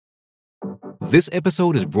This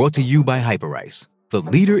episode is brought to you by Hyperice, the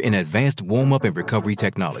leader in advanced warm-up and recovery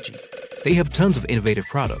technology. They have tons of innovative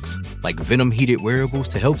products, like Venom-heated wearables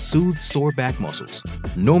to help soothe sore back muscles,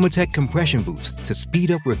 Normatec compression boots to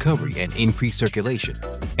speed up recovery and increase circulation,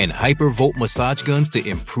 and Hypervolt massage guns to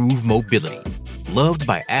improve mobility. Loved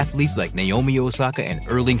by athletes like Naomi Osaka and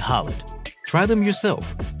Erling Haaland. Try them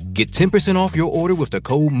yourself. Get 10% off your order with the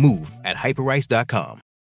code MOVE at hyperice.com.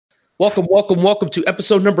 Welcome to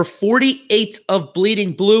episode number 48 of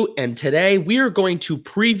Bleeding Blue, and today we are going to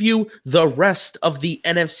preview the rest of the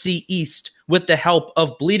NFC East with the help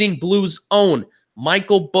of Bleeding Blue's own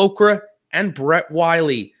Michael Bokra and Brett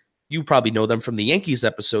Wiley. You probably know them from the Yankees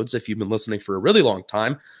episodes if you've been listening for a really long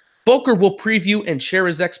time. Bokra will preview and share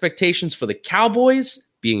his expectations for the Cowboys,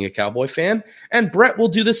 being a Cowboy fan, and Brett will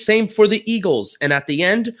do the same for the Eagles. And at the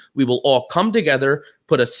end, we will all come together,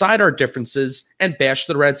 put aside our differences, and bash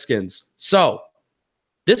the Redskins. So,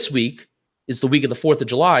 this week is the week of the 4th of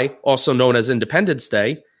July, also known as Independence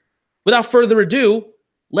Day. Without further ado,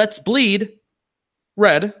 let's bleed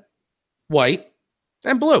red, white,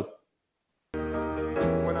 and blue.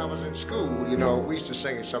 When I was in school, we used to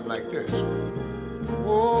sing it something like this.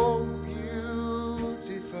 Oh,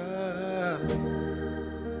 beautiful,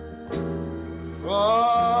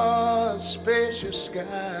 for spacious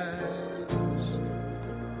skies,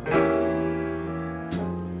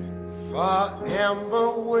 for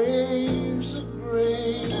amber waves of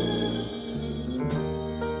grain.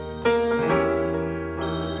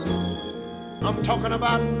 I'm talking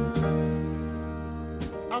about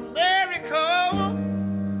America,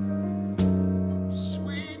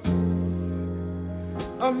 sweet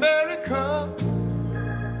America.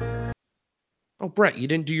 Oh, Brett, you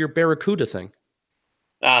didn't do your Barracuda thing.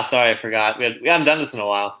 Ah, sorry, I forgot. We haven't done this in a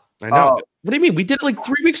while. I know. What do you mean? We did it like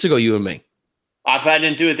 3 weeks ago, you and me. I probably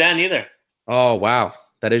didn't do it then either. Oh, wow.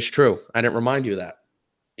 That is true. I didn't remind you of that.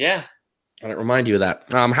 Yeah. I didn't remind you of that.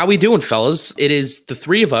 How we doing, fellas? It is the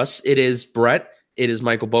three of us. It is Brett. It is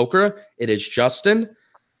Michael Bokra. It is Justin.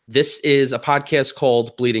 This is a podcast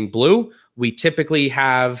called Bleeding Blue. We typically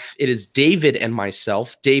have, it is David and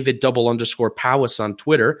myself, David _Powis on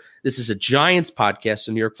Twitter. This is a Giants podcast,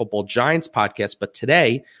 a New York Football Giants podcast. But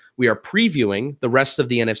today we are previewing the rest of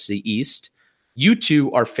the NFC East. You two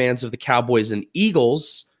are fans of the Cowboys and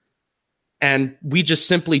Eagles, and we just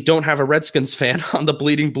simply don't have a Redskins fan on the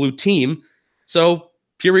Bleeding Blue team. So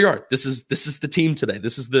here we are. This is the team today.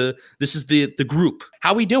 This is the group.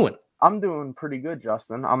 How we doing? I'm doing pretty good,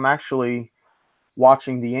 Justin. I'm actually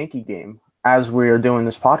watching the Yankee game as we are doing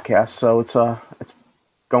this podcast, so it's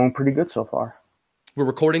going pretty good so far. We're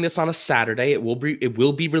recording this on a Saturday. It will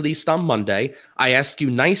be released on Monday. I ask you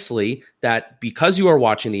nicely that because you are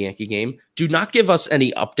watching the Yankee game, do not give us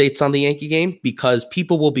any updates on the Yankee game because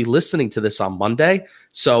people will be listening to this on Monday.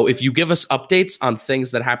 So if you give us updates on things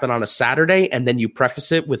that happen on a Saturday and then you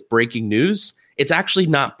preface it with breaking news, it's actually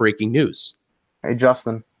not breaking news. Hey,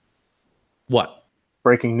 Justin. What?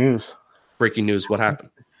 Breaking news. Breaking news. What happened?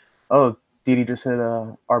 Oh, Didi just hit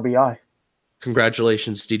a RBI.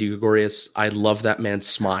 Congratulations, Didi Gregorius. I love that man's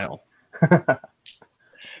smile.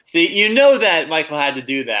 See, you know that Michael had to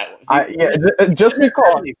do that. Just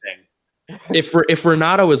because. If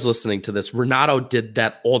Renato is listening to this, Renato did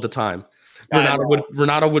that all the time.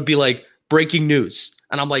 Renato would be like, breaking news.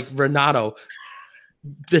 And I'm like, Renato,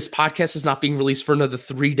 this podcast is not being released for another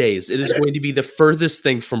 3 days. It is going to be the furthest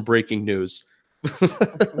thing from breaking news.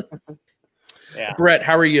 Yeah. Brett,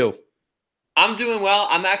 how are you? I'm doing well.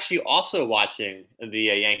 I'm actually also watching the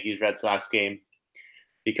Yankees-Red Sox game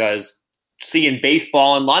because seeing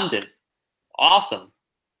baseball in London, awesome.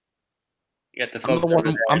 You got the folks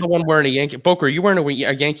I'm the one wearing a Yankee. Boker, are you wearing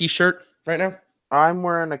a Yankee shirt right now? I'm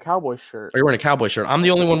wearing a Cowboy shirt. Are you wearing a Cowboy shirt? I'm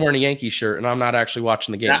the only one wearing a Yankee shirt, and I'm not actually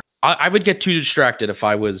watching the game. Yeah. I would get too distracted if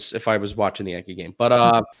I was watching the Yankee game.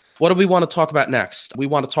 But what do we want to talk about next? We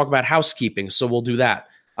want to talk about housekeeping, so we'll do that.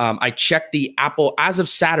 I checked the Apple as of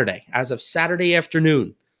Saturday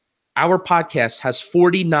afternoon. Our podcast has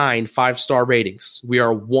 49 5-star ratings. We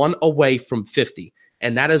are one away from 50,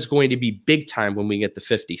 and that is going to be big time when we get to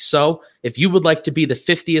 50. So if you would like to be the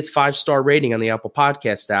 50th 5-star rating on the Apple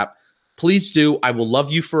Podcast app, please do. I will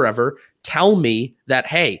love you forever. Tell me that,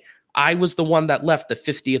 hey, I was the one that left the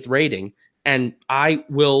 50th rating, and I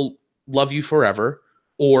will love you forever.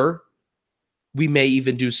 Or we may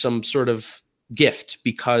even do some sort of gift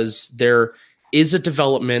because there is a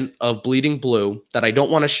development of Bleeding Blue that I don't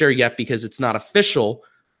want to share yet because it's not official,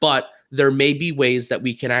 but there may be ways that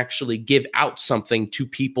we can actually give out something to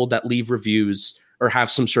people that leave reviews or have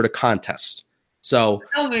some sort of contest. So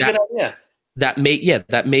that would be a good idea. That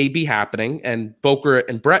may be happening, and Boker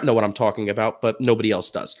and Brett know what I'm talking about, but nobody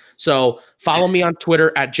else does. So follow me on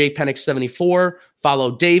Twitter at jpenix74.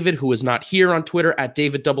 Follow David, who is not here, on Twitter at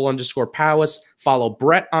David_Powis. Follow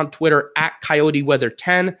Brett on Twitter at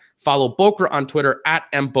CoyoteWeather10. Follow Boker on Twitter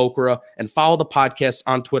at mbokera, and follow the podcast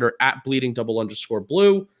on Twitter at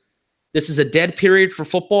bleeding_blue. This is a dead period for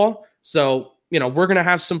football, so we're gonna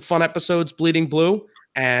have some fun episodes, Bleeding Blue,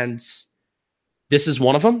 and this is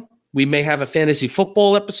one of them. We may have a fantasy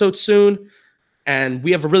football episode soon, and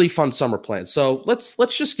we have a really fun summer plan. So let's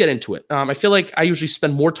just get into it. I feel like I usually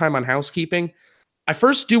spend more time on housekeeping. I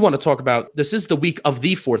first do want to talk about, this is the week of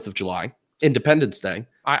the 4th of July, Independence Day.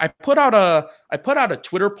 I put out a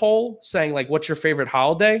Twitter poll saying, like, what's your favorite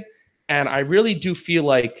holiday? And I really do feel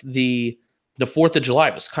like the 4th of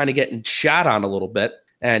July was kind of getting shat on a little bit.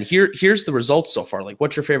 And here's the results so far. Like,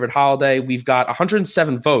 what's your favorite holiday? We've got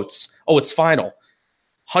 107 votes. Oh, it's final.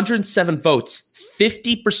 107 votes,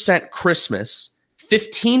 50% Christmas,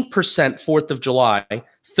 15% 4th of July,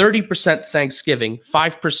 30% Thanksgiving,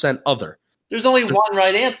 5% other. There's only one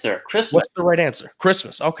right answer, Christmas. What's the right answer?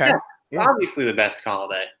 Christmas, okay. Yeah, obviously the best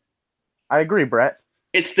holiday. I agree, Brett.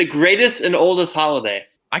 It's the greatest and oldest holiday.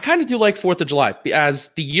 I kind of do like 4th of July. As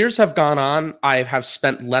the years have gone on, I have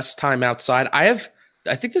spent less time outside. I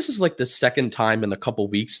think this is like the second time in a couple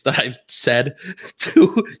weeks that I've said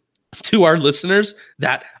to our listeners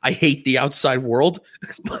that I hate the outside world,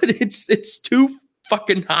 but it's too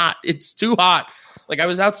fucking hot. It's too hot. Like, I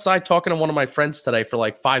was outside talking to one of my friends today for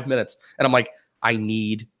like 5 minutes, and I'm like, I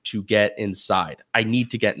need to get inside. I need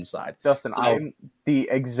to get inside. Justin, I'm the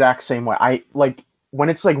exact same way. I like when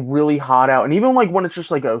it's like really hot out, and even like when it's just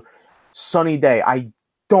like a sunny day, I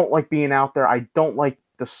don't like being out there. I don't like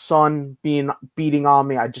the sun beating on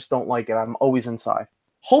me. I just don't like it. I'm always inside.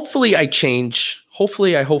 Hopefully I change.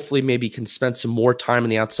 Hopefully I maybe can spend some more time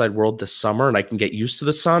in the outside world this summer and I can get used to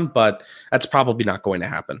the sun, but that's probably not going to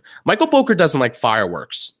happen. Michael Boker doesn't like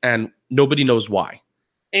fireworks, and nobody knows why.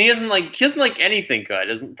 And he doesn't like anything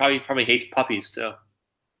good. Probably hates puppies too.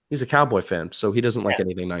 He's a Cowboy fan, so he doesn't like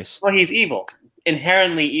anything nice. Well, he's evil.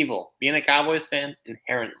 Inherently evil. Being a Cowboys fan,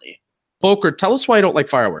 inherently. Boker, tell us why you don't like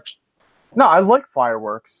fireworks. No, I like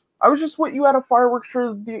fireworks. I was just with you at a fireworks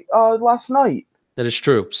show last night. That is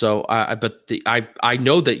true. So, I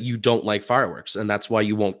know that you don't like fireworks, and that's why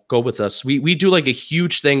you won't go with us. We do like a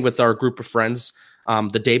huge thing with our group of friends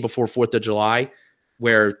the day before 4th of July,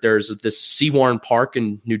 where there's this Seawarren Park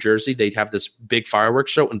in New Jersey. They have this big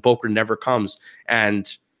fireworks show, and Boker never comes,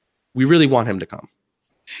 and we really want him to come.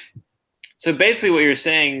 So basically what you're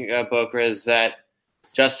saying, Boker, is that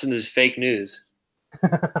Justin is fake news.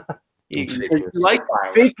 You like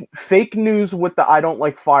fireworks. Fake news with the I don't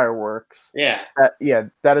like fireworks. Yeah.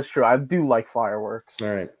 That is true. I do like fireworks.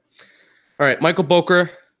 All right, Michael Boker,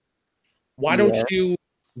 why don't you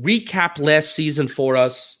recap last season for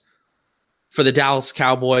us for the Dallas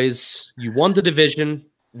Cowboys? You won the division.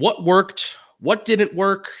 What worked? What didn't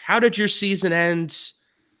work? How did your season end?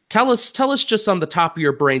 Tell us just on the top of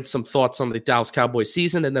your brain some thoughts on the Dallas Cowboys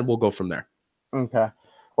season, and then we'll go from there. Okay.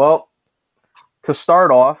 Well, to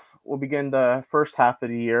start off, we'll begin the first half of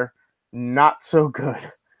the year. Not so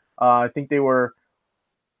good. I think they were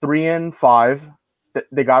 3-5.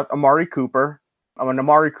 They got Amari Cooper.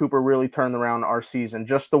 Amari Cooper really turned around our season.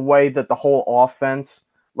 Just the way that the whole offense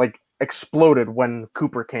exploded when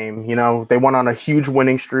Cooper came. They went on a huge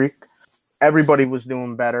winning streak. Everybody was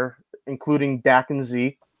doing better, including Dak and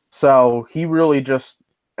Zeke. So he really just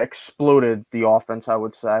exploded the offense, I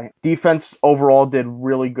would say. Defense overall did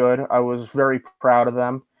really good. I was very proud of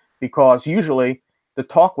them because usually the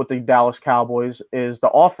talk with the Dallas Cowboys is the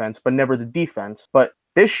offense, but never the defense. But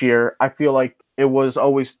this year, I feel like it was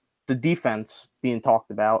always the defense being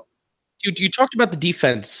talked about. You talked about the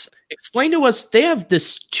defense. Explain to us, they have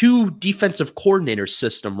this 2 defensive coordinator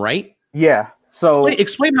system, right? Yeah. So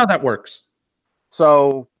explain how that works.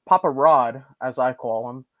 So Papa Rod, as I call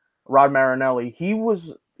him, Rod Marinelli,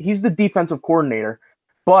 he's the defensive coordinator,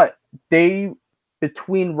 but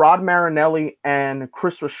between Rod Marinelli and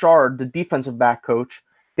Chris Richard, the defensive back coach,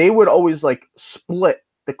 they would always split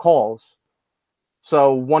the calls.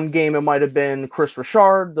 So one game it might have been Chris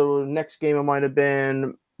Richard, the next game it might have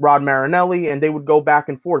been Rod Marinelli, and they would go back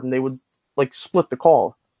and forth, and they would split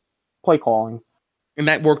the play calling. And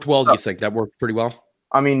that worked well, do you think? That worked pretty well?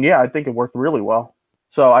 I mean, yeah, I think it worked really well.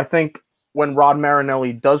 So I think when Rod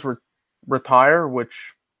Marinelli does retire,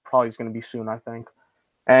 which probably is going to be soon, I think,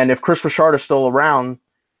 and if Chris Richard is still around,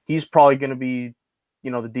 he's probably going to be,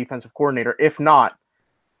 the defensive coordinator, if not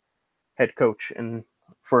head coach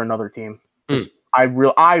for another team. I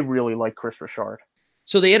really like Chris Richard.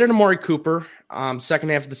 So they added Amari Cooper second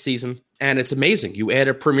half of the season, and it's amazing. You add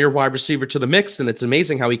a premier wide receiver to the mix, and it's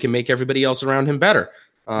amazing how he can make everybody else around him better.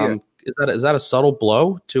 Is that a subtle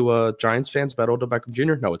blow to Giants fans about Odell Beckham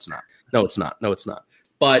Jr.? No, it's not. No, it's not. No, it's not.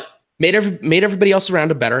 But made everybody else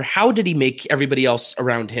around him better. How did he make everybody else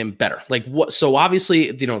around him better? Like what? So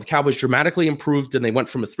obviously, the Cowboys dramatically improved, and they went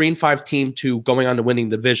from a 3-5 team to going on to winning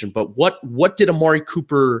the division. But what did Amari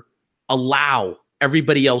Cooper allow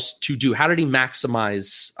everybody else to do? How did he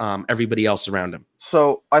maximize everybody else around him?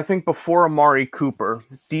 So I think before Amari Cooper,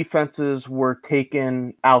 defenses were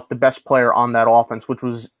taking out the best player on that offense, which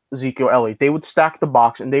was Ezekiel Elliott. They would stack the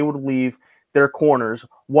box and they would leave their corners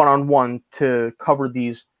one-on-one to cover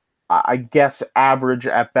these, I guess, average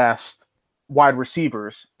at best wide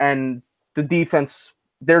receivers. And their defense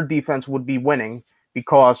would be winning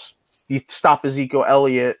because you stop Ezekiel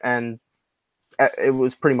Elliott and it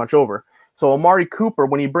was pretty much over. So Amari Cooper,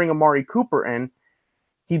 when you bring Amari Cooper in,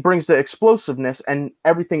 he brings the explosiveness and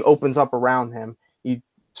everything opens up around him. You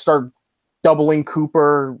start doubling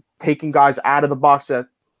Cooper, taking guys out of the box that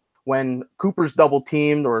when Cooper's double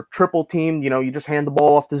teamed or triple teamed, you just hand the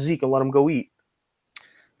ball off to Zeke and let him go eat.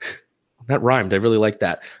 That rhymed. I really like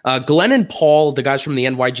that. Glenn and Paul, the guys from the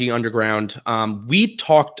NYG Underground, we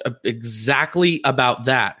talked exactly about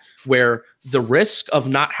that, where the risk of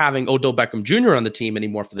not having Odell Beckham Jr. on the team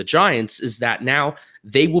anymore for the Giants is that now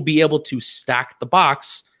they will be able to stack the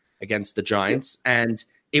box against the Giants, and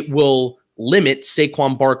it will limit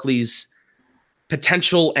Saquon Barkley's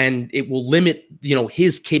potential, and it will limit,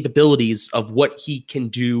 his capabilities of what he can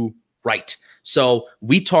do right. So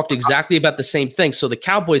we talked exactly about the same thing. So the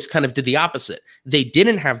Cowboys kind of did the opposite. They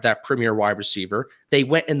didn't have that premier wide receiver. They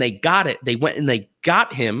went and they got it. They went and they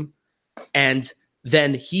got him. And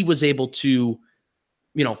then he was able to,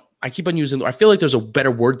 I keep on using, I feel like there's a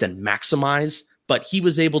better word than maximize, but he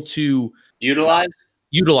was able to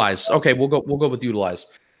utilize. Okay. We'll go with utilize.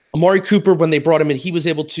 Amari Cooper, when they brought him in, he was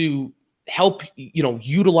able to help,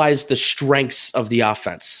 utilize the strengths of the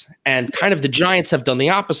offense. And kind of the Giants have done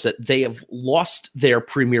the opposite. They have lost their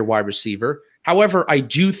premier wide receiver. However, I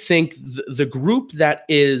do think the group that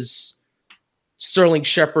is Sterling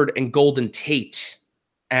Shepard and Golden Tate,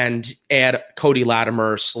 and add Cody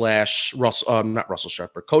Latimer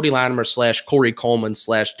Cody Latimer / Corey Coleman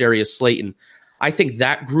 / Darius Slayton, I think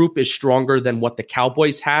that group is stronger than what the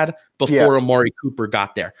Cowboys had before Amari Cooper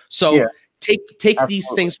got there. So take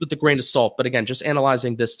these things with a grain of salt. But again, just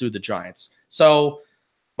analyzing this through the Giants. So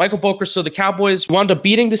Michael Boker, so the Cowboys wound up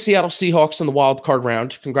beating the Seattle Seahawks in the wild card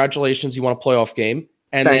round. Congratulations, you won a playoff game.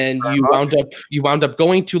 And then you wound up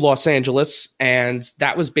going to Los Angeles, and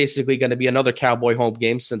that was basically going to be another Cowboy home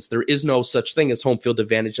game since there is no such thing as home field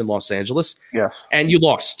advantage in Los Angeles. Yes. And you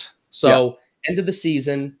lost. So end of the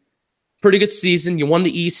season, pretty good season. You won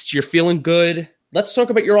the East. You're feeling good. Let's talk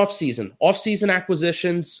about your offseason. Off-season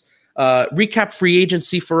acquisitions. Recap free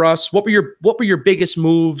agency for us. What were your biggest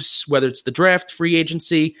moves, whether it's the draft, free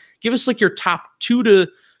agency? Give us like your top two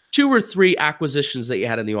or three acquisitions that you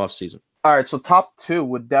had in the offseason. All right, so top two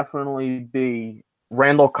would definitely be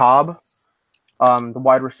Randall Cobb, the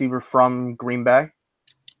wide receiver from Green Bay,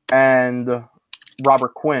 and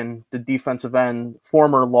Robert Quinn, the defensive end,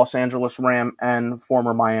 former Los Angeles Ram and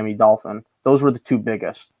former Miami Dolphin. Those were the two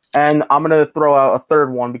biggest. And I'm going to throw out a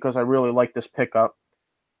third one because I really like this pickup.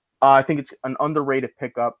 I think it's an underrated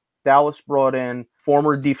pickup. Dallas brought in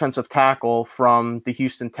former defensive tackle from the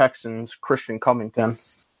Houston Texans, Christian Covington.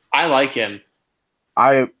 I like him.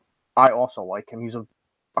 I also like him. He's a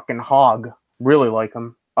fucking hog. Really like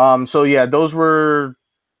him. So yeah, those were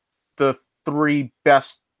the three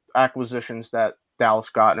best acquisitions that Dallas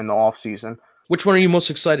got in the offseason. Which one are you most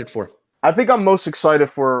excited for? I think I'm most excited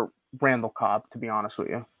for Randall Cobb, to be honest with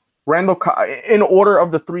you. Randall Cobb, in order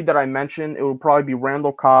of the three that I mentioned, it would probably be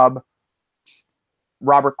Randall Cobb,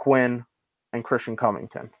 Robert Quinn, and Christian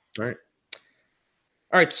Covington. All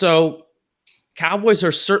right, so Cowboys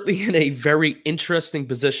are certainly in a very interesting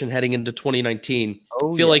position heading into 2019.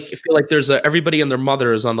 I feel like there's everybody and their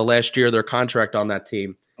mother is on the last year of their contract on that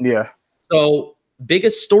team. Yeah. So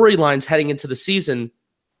biggest storylines heading into the season.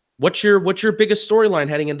 What's your biggest storyline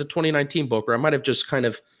heading into 2019, Boker? I might have just kind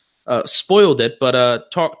of spoiled it,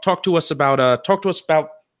 but talk to us about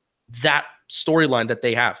that storyline that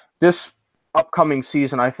they have. This upcoming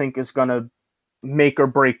season, I think, is going to make or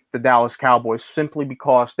break the Dallas Cowboys simply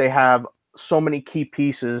because they have so many key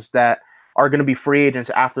pieces that are going to be free agents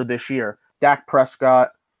after this year. Dak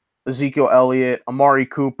Prescott, Ezekiel Elliott, Amari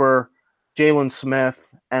Cooper, Jalen Smith,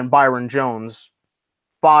 and Byron Jones.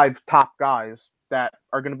 5 top guys that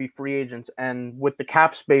are going to be free agents. And with the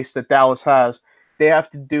cap space that Dallas has, they have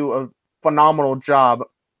to do a phenomenal job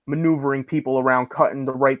maneuvering people around, cutting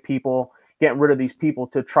the right people, getting rid of these people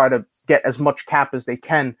to try to get as much cap as they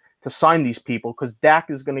can to sign these people, because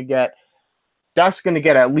Dak's going to get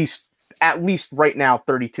at least right now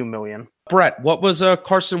 $32 million. Brett, what was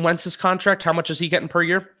Carson Wentz's contract? How much is he getting per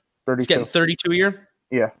year? 32. He's getting 32 a year?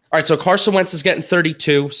 Yeah. All right, so Carson Wentz is getting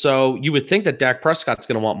 32, so you would think that Dak Prescott's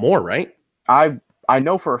going to want more, right? I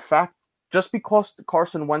know for a fact, just because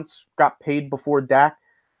Carson Wentz got paid before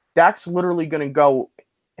Dak's literally going to go,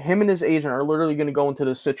 him and his agent are literally going to go into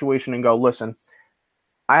this situation and go, listen,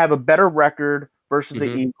 I have a better record versus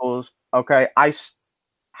the Eagles. Okay, I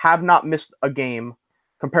have not missed a game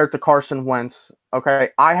compared to Carson Wentz. Okay,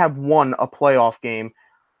 I have won a playoff game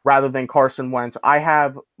rather than Carson Wentz. I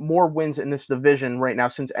have more wins in this division right now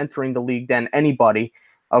since entering the league than anybody.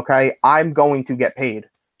 Okay, I'm going to get paid.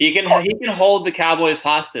 He can hold the Cowboys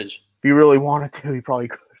hostage. If he really wanted to, he probably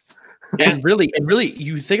could. And really,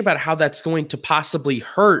 you think about how that's going to possibly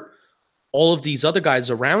hurt all of these other guys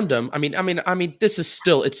around him. I mean, this is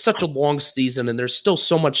still, it's such a long season, and there's still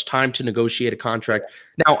so much time to negotiate a contract.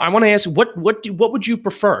 Now, I want to ask, what would you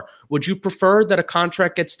prefer? Would you prefer that a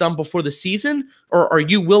contract gets done before the season, or are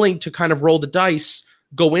you willing to kind of roll the dice,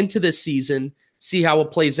 go into this season, see how it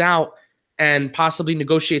plays out, and possibly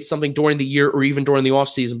negotiate something during the year or even during the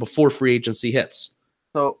offseason before free agency hits?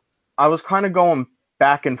 So I was kind of going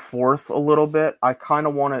back and forth a little bit. I kind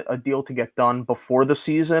of want a deal to get done before the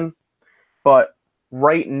season. But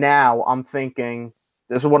right now, I'm thinking,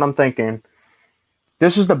 this is what I'm thinking.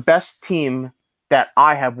 This is the best team that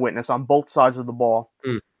I have witnessed on both sides of the ball.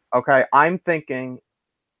 Okay, I'm thinking,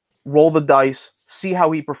 roll the dice, see how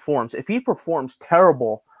he performs. If he performs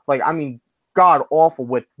terrible, god awful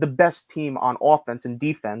with the best team on offense and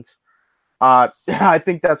defense, I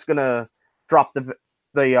think that's gonna drop the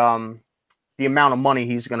amount of money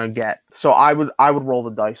he's gonna get. So I would roll the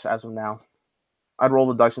dice as of now. I'd roll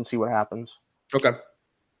the dice and see what happens. Okay.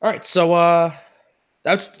 All right. So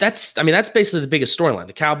that's basically the biggest storyline.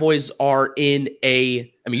 The Cowboys are in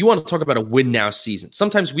you want to talk about a win now season.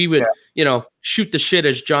 Sometimes we would, shoot the shit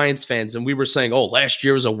as Giants fans, and we were saying, oh, last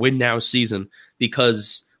year was a win now season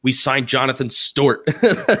because we signed Jonathan Stewart.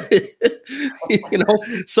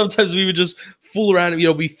 Sometimes we would just fool around.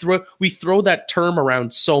 We throw that term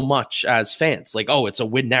around so much as fans, like, oh, it's a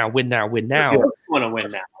win now, win now, win now. You want to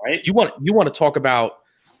win now, right? You want to talk about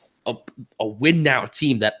a win now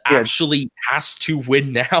team that actually has to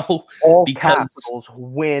win now. All capitals,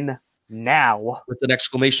 win now, with an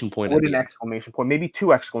exclamation point. With an exclamation point, maybe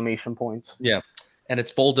 2 exclamation points. Yeah, and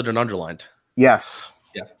it's bolded and underlined. Yes.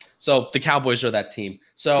 Yeah. So the Cowboys are that team.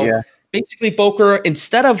 So basically, Boker,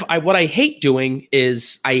 instead of what I hate doing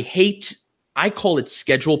is I call it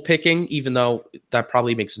schedule picking, even though that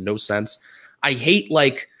probably makes no sense. I hate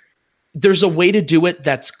there's a way to do it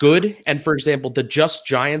that's good. And for example, the Just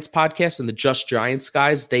Giants podcast and the Just Giants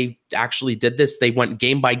guys, they actually did this. They went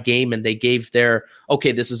game by game and they gave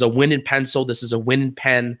this is a win in pencil. This is a win in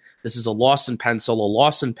pen. This is a loss in pencil, a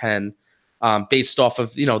loss in pen. Based off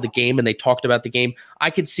of, the game, and they talked about the game. I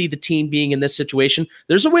could see the team being in this situation.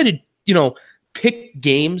 There's a way to, pick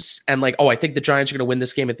games and I think the Giants are going to win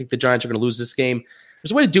this game. I think the Giants are going to lose this game.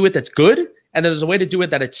 There's a way to do it that's good, and there's a way to do it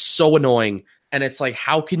that it's so annoying. And it's like,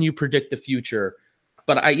 how can you predict the future?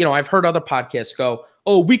 But I've heard other podcasts go,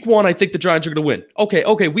 oh, week 1, I think the Giants are going to win.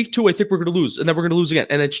 Okay, week 2, I think we're going to lose, and then we're going to lose again.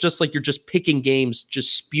 And it's just like you're just picking games,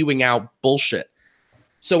 just spewing out bullshit.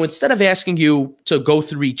 So instead of asking you to go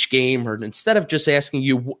through each game, or instead of just asking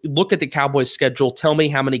you, look at the Cowboys schedule, tell me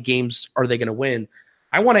how many games are they going to win,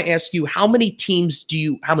 I want to ask you, how many wins do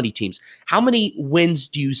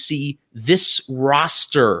you see this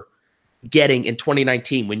roster getting in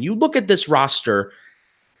 2019? When you look at this roster,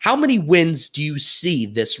 how many wins do you see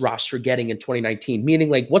this roster getting in 2019?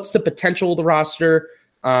 Meaning, what's the potential of the roster?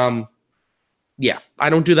 I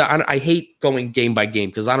don't do that. I hate going game by game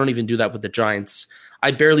because I don't even do that with the Giants. I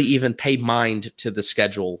barely even pay mind to the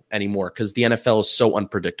schedule anymore because the NFL is so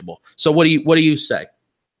unpredictable. So what do you say?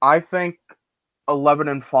 I think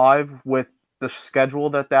 11-5 with the schedule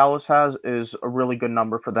that Dallas has is a really good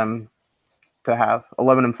number for them to have.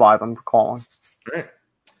 11-5, I'm calling. All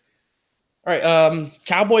right.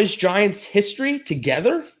 Cowboys Giants history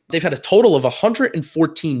together. They've had a total of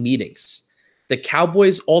 114 meetings. The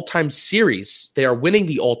Cowboys all-time series, they are winning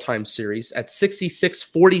the all-time series at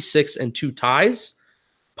 66-46 and 2 ties.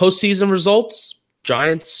 Postseason results,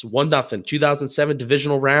 Giants 1-0, 2007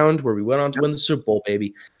 divisional round where we went on to win the Super Bowl,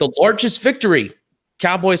 baby. The largest victory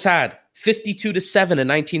Cowboys had, 52-7 in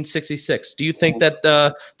 1966. Do you think that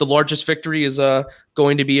the largest victory is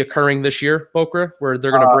going to be occurring this year, Bokra, where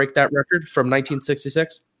they're going to break that record from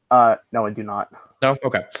 1966? No, I do not. No?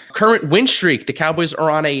 Okay. Current win streak. The Cowboys are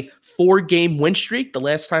on a 4-game win streak. The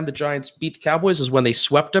last time the Giants beat the Cowboys is when they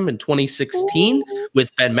swept them in 2016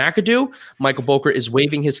 with Ben McAdoo. Michael Boker is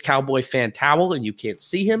waving his Cowboy fan towel, and you can't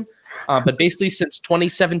see him. But basically, since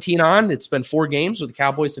 2017 on, it's been 4 games where the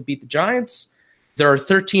Cowboys have beat the Giants. There are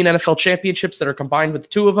 13 NFL championships that are combined with the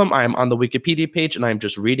 2 of them. I am on the Wikipedia page, and I am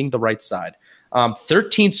just reading the right side.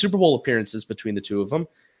 13 Super Bowl appearances between the 2 of them,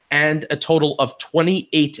 and a total of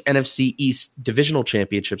 28 NFC East divisional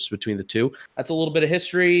championships between the 2. That's a little bit of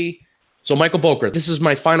history. So, Michael Boker, this is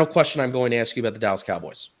my final question I'm going to ask you about the Dallas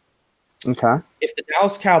Cowboys. Okay. If the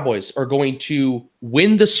Dallas Cowboys are going to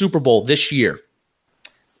win the Super Bowl this year,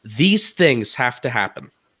 these things have to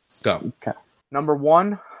happen. Go. Okay. Number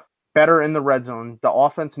 1, better in the red zone. The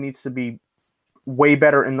offense needs to be way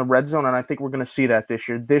better in the red zone, and I think we're going to see that this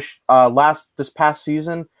year. This past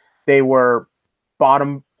season, they were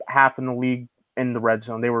bottom half in the league in the red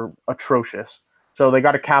zone. They were atrocious. So they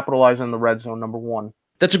got to capitalize on the red zone, number 1.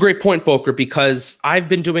 That's a great point, Boker, because I've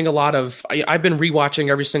been doing I've been rewatching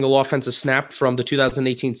every single offensive snap from the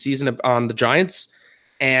 2018 season on the Giants,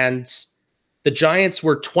 and the Giants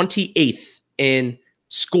were 28th in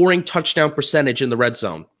scoring touchdown percentage in the red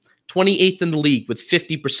zone, 28th in the league with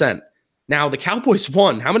 50%. Now, the Cowboys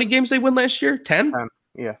won. How many games they win last year? 10? 10.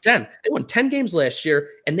 Yeah. 10. They won 10 games last year,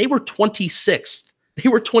 and they were 26th. They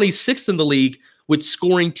were 26th in the league with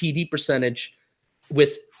scoring TD percentage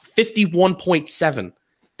with 51.7.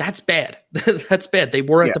 That's bad. That's bad. They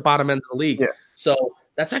were at the bottom end of the league. Yeah. So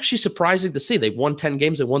that's actually surprising to see. They won 10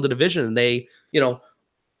 games. They won the division, and they,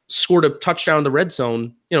 scored a touchdown in the red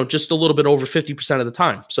zone, just a little bit over 50% of the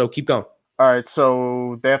time. So keep going. All right.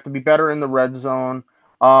 So they have to be better in the red zone.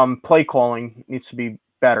 Play calling needs to be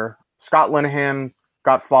better. Scott Linehan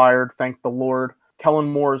got fired. Thank the Lord. Kellen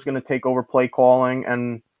Moore is going to take over play calling,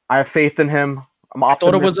 and I have faith in him. I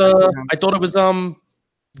thought it was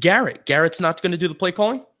Garrett. Garrett's not going to do the play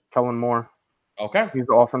calling? Kellen Moore. Okay. He's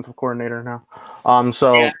the offensive coordinator now.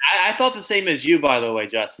 Yeah, I thought the same as you, by the way,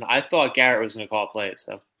 Justin. I thought Garrett was going to call plays.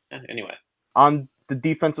 So anyway, on the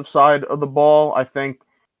defensive side of the ball, I think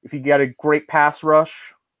if you get a great pass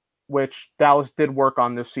rush, which Dallas did work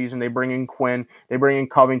on this season, they bring in Quinn, they bring in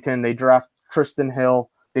Covington, they draft Tristan Hill,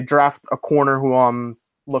 they draft a corner who I'm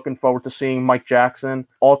looking forward to seeing, Mike Jackson.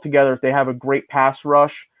 Altogether, if they have a great pass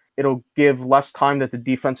rush, it'll give less time that the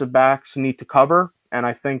defensive backs need to cover, and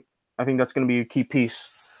I think that's going to be a key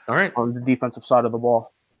piece. All right. On the defensive side of the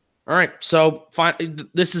ball. All right. So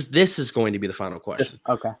this is going to be the final question.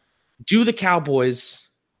 Okay. Do the Cowboys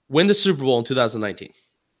win the Super Bowl in 2019?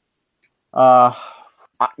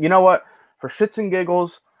 You know what? For shits and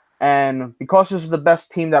giggles, and because this is the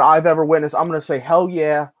best team that I've ever witnessed, I'm going to say, hell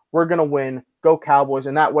yeah, we're going to win. Go Cowboys.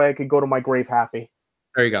 And that way I could go to my grave happy.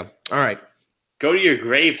 There you go. All right. Go to your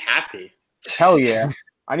grave happy. Hell yeah.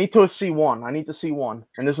 I need to see one.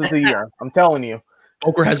 And this is the year. I'm telling you.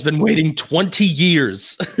 Boker has been waiting 20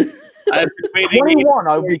 years. I've been waiting 21.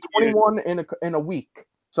 I'll be 21 in a week.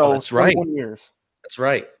 So that's right. 21 years. That's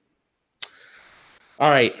right. All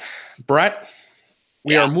right. Brett,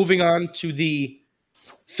 we are moving on to the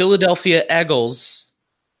Philadelphia Eagles.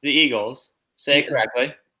 The Eagles. Say it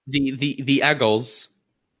correctly. The Eagles.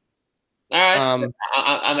 All right.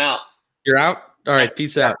 I'm out. You're out? All right.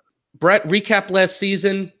 Peace out. Brett, recap last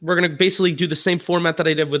season. We're going to basically do the same format that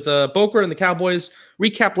I did with Boker and the Cowboys.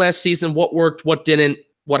 Recap last season, what worked, what didn't,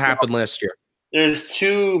 what happened last year. There's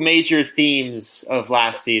 2 major themes of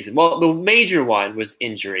last season. Well, the major one was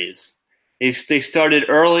injuries. They started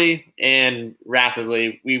early and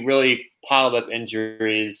rapidly. We really piled up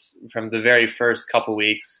injuries from the very first couple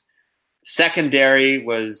weeks. Secondary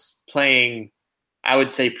was playing, I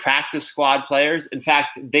would say, practice squad players. In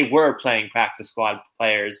fact, they were playing practice squad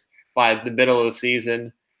players by the middle of the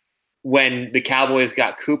season when the Cowboys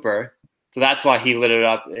got Cooper. So that's why he lit it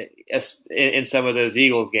up in some of those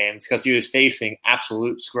Eagles games, because he was facing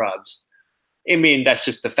absolute scrubs. I mean, that's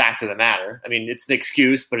just the fact of the matter. I mean, it's an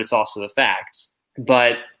excuse, but it's also the facts.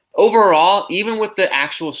 But overall, even with the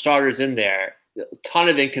actual starters in there, a ton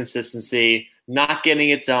of inconsistency, not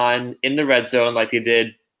getting it done in the red zone like they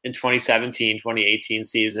did in 2017, 2018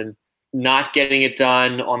 season, not getting it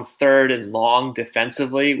done on 3rd and long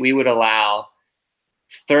defensively. We would allow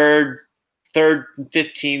third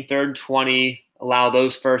 15, third 20, allow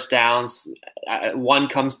those first downs. One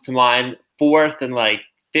comes to mind, 4th and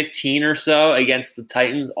 15 or so against the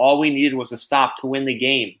Titans. All we needed was a stop to win the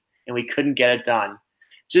game, and we couldn't get it done.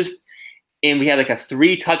 And we had a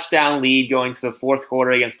 3-touchdown lead going to the 4th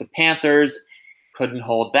quarter against the Panthers. Couldn't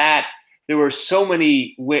hold that. There were so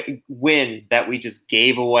many wins that we just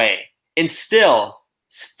gave away. And still,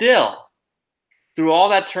 through all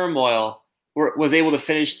that turmoil, was able to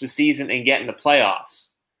finish the season and get in the playoffs,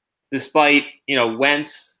 despite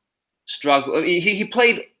Wentz struggle. I mean, he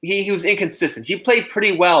played. He was inconsistent. He played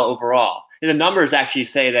pretty well overall. And the numbers actually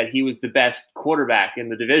say that he was the best quarterback in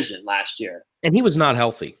the division last year. And he was not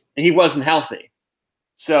healthy. And he wasn't healthy.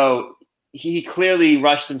 So he clearly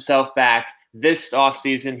rushed himself back. This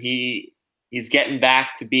offseason, he's getting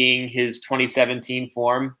back to being his 2017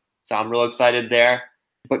 form. So I'm real excited there.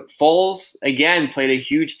 But Foles, again, played a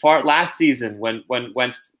huge part last season when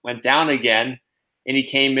Wentz went down again. And he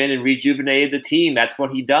came in and rejuvenated the team. That's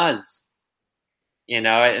what he does. And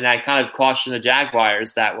I kind of caution the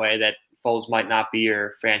Jaguars that way, that Foles might not be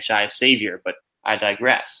your franchise savior, but I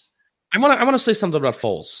digress. I want to say something about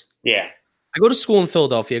Foles. Yeah. I go to school in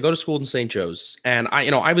Philadelphia. I go to school in St. Joe's, and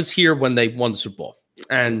I was here when they won the Super Bowl,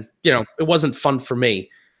 and it wasn't fun for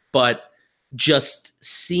me, but just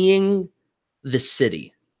seeing the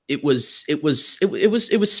city, it was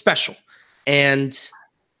special. And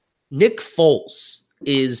Nick Foles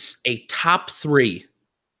is a top 3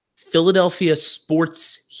 Philadelphia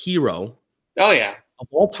sports hero. Oh yeah, of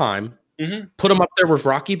all time. Mm-hmm. Put him up there with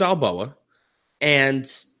Rocky Balboa, and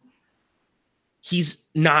he's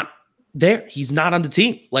not there. He's not on the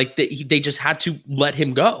team. Like they just had to let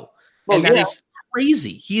him go. And that is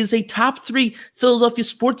crazy. He is a top 3 Philadelphia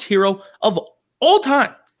sports hero of all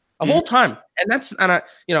time. All time. And that's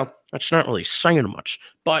not really saying much.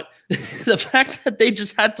 But the fact that they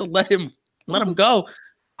just had to let him go,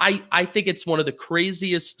 I think it's one of the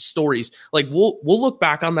craziest stories. Like we'll look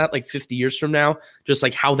back on that like 50 years from now, just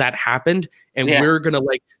like how that happened. And we're going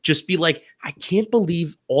to just be like, I can't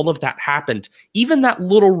believe all of that happened. Even that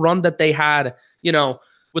little run that they had,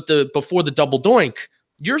 before the double doink,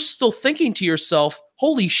 you're still thinking to yourself,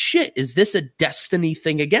 holy shit, is this a destiny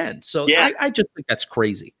thing again? So I just think that's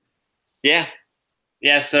crazy. Yeah.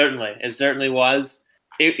 Yeah, certainly. It certainly was.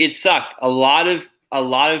 It sucked. A lot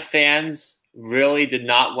of fans really did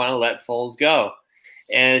not want to let Foles go.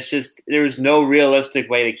 And it's just, there was no realistic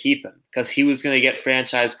way to keep him because he was going to get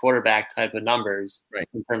franchise quarterback type of numbers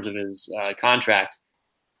in terms of his contract.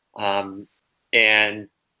 And the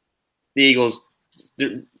Eagles,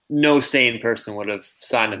 no sane person would have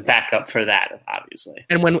signed him back up for that, obviously.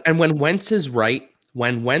 And when Wentz is right,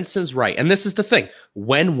 and this is the thing,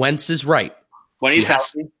 when Wentz is right, when he's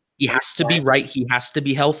healthy, he has to be right. He has to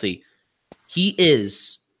be healthy. He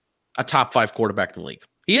is a top 5 quarterback in the league.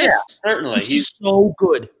 He is. Certainly. He's so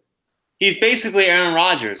good. He's basically Aaron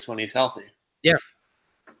Rodgers when he's healthy. Yeah.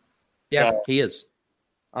 Yeah, he is.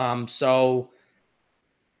 So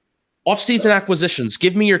off-season acquisitions.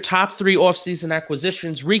 Give me your top 3 off-season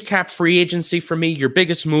acquisitions. Recap free agency for me, your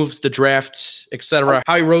biggest moves, the draft, etc.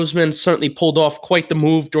 Howie Roseman certainly pulled off quite the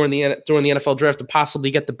move during the NFL draft to possibly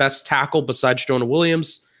get the best tackle besides Jonah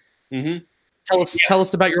Williams. Mm-hmm. Tell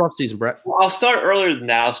us about your offseason, Brett. Well, I'll start earlier than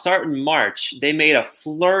that. I'll start in March. They made a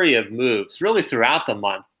flurry of moves, really throughout the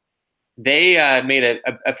month. They made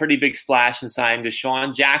a pretty big splash and signed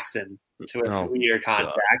Deshaun Jackson to a 3-year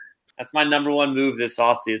contract. God. That's my number 1 move this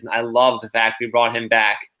offseason. I love the fact we brought him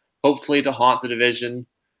back, hopefully to haunt the division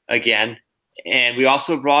again. And we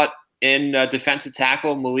also brought in defensive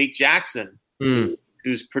tackle Malik Jackson,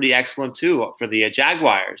 who's pretty excellent too for the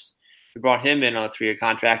Jaguars. We brought him in on a 3-year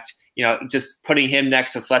contract. Just putting him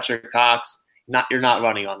next to Fletcher Cox, you're not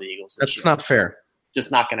running on the Eagles. That's not fair. Just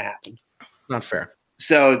not going to happen. It's not fair.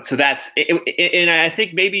 So that's it, and I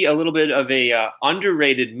think maybe a little bit of a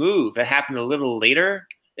underrated move that happened a little later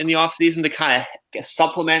in the offseason to kind of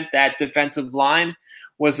supplement that defensive line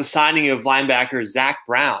was the signing of linebacker Zach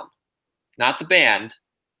Brown, not the band,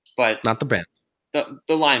 but not the band, the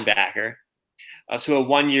linebacker. So a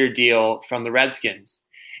 1-year deal from the Redskins.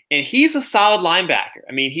 And he's a solid linebacker.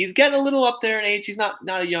 I mean, he's getting a little up there in age. He's not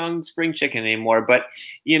a young spring chicken anymore, but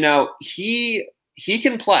he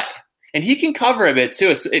can play and he can cover a bit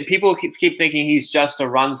too. So people keep thinking he's just a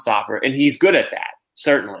run stopper, and he's good at that,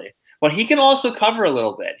 certainly. But he can also cover a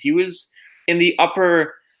little bit. He was in the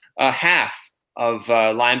upper half of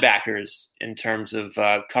linebackers in terms of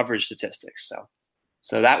coverage statistics.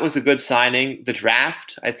 So that was a good signing. The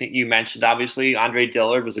draft, I think you mentioned, obviously, Andre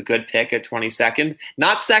Dillard was a good pick at 22nd.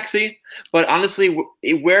 Not sexy, but honestly,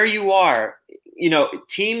 where you are,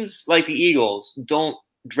 teams like the Eagles don't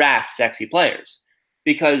draft sexy players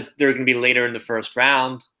because they're going to be later in the first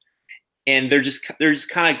round, and they're just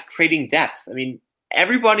kind of creating depth. I mean,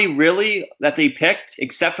 everybody really that they picked,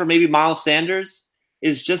 except for maybe Miles Sanders,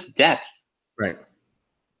 is just depth. Right.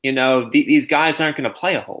 These guys aren't going to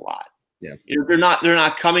play a whole lot. Yeah. They're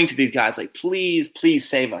not coming to these guys like, please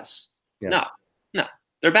save us. Yeah. No,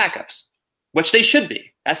 they're backups, which they should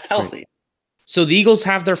be. That's healthy. Right. So the Eagles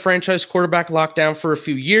have their franchise quarterback locked down for a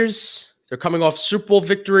few years. They're coming off Super Bowl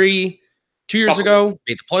victory 2 years ago,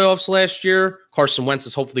 made the playoffs last year. Carson Wentz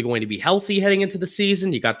is hopefully going to be healthy heading into the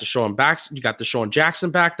season. You got Deshaun Jackson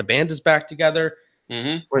back. The band is back together.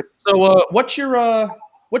 Mm-hmm. So what's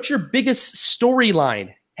your biggest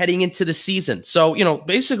storyline heading into the season? So,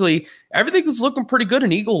 basically everything is looking pretty good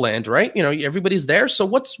in Eagle Land, right? Everybody's there. So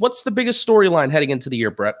what's the biggest storyline heading into the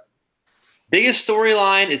year, Brett? Biggest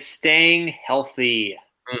storyline is staying healthy.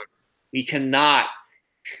 It cannot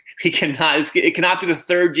be the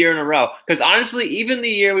third year in a row. Because honestly, even the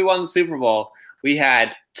year we won the Super Bowl, we had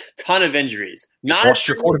a ton of injuries. You lost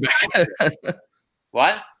your quarterback.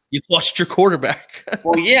 What? You lost your quarterback.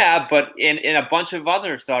 Well, yeah, but in a bunch of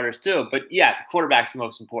other starters too. But yeah, the quarterback's the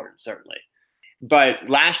most important, certainly. But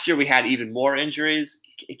last year we had even more injuries.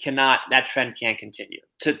 That trend can't continue.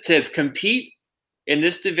 To compete in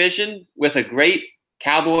this division with a great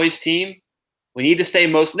Cowboys team, we need to stay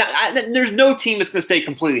there's no team that's going to stay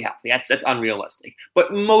completely healthy. That's unrealistic.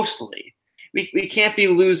 But mostly, we can't be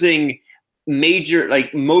losing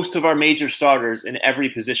most of our major starters in every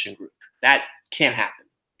position group. That can't happen.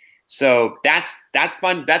 So that's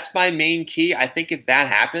my main key. I think if that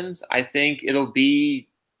happens, I think it'll be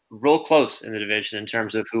real close in the division in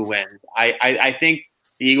terms of who wins. I think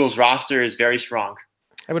the Eagles roster is very strong.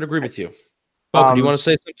 I would agree with you. Do you want to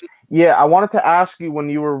say something? Yeah, I wanted to ask you when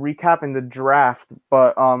you were recapping the draft,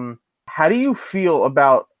 but how do you feel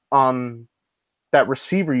about that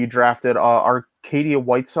receiver you drafted, Arcadia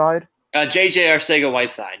Whiteside? JJ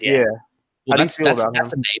Arcega-Whiteside, yeah. Well, that's a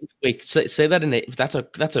name. Wait, say that in a name. That's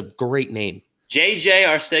a great name. JJ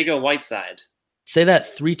Arcega-Whiteside. Say that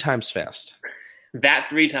 3 times fast. That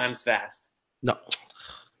 3 times fast. No,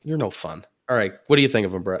 you're no fun. All right, what do you think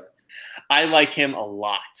of him, Brett? I like him a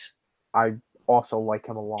lot. I also like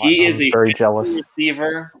him a lot. He is a very jealous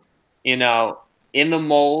receiver, in the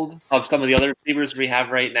mold of some of the other receivers we have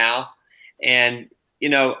right now. And,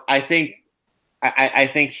 I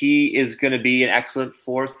think he is going to be an excellent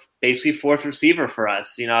fourth receiver for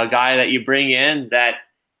us. A guy that you bring in that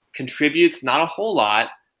contributes not a whole lot,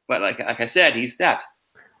 but like I said, he's depth.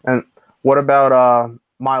 And what about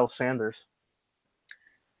Miles Sanders?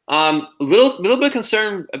 A little bit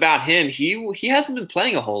concerned about him. He hasn't been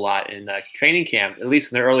playing a whole lot in training camp, at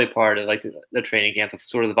least in the early part of the training camp,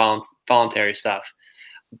 sort of the voluntary stuff.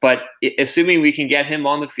 But assuming we can get him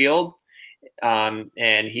on the field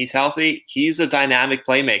and he's healthy, he's a dynamic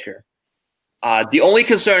playmaker. The only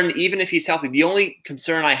concern, even if he's healthy, the only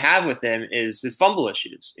concern I have with him is his fumble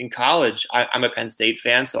issues. In college, I'm a Penn State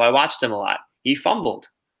fan, so I watched him a lot. He fumbled.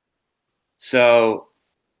 So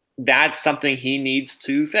that's something he needs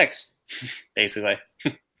to fix, basically.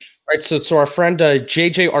 All right, so our friend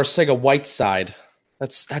JJ Arcega-Whiteside,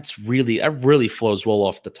 that really flows well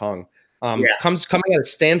off the tongue. Coming out of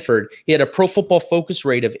Stanford, he had a Pro Football Focus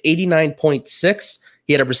rate of 89.6.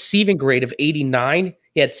 He had a receiving grade of 89.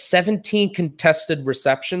 He had 17 contested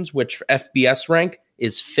receptions, which for FBS rank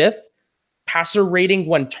is 5th. Passer rating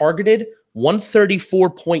when targeted,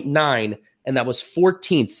 134.9, and that was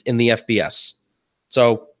 14th in the FBS.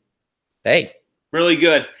 So, hey. Really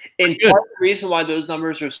good. And part of the reason why those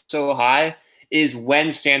numbers are so high is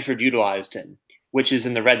when Stanford utilized him, which is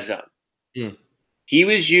in the red zone. Mm. He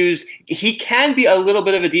was used – he can be a little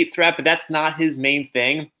bit of a deep threat, but that's not his main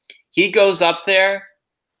thing. He goes up there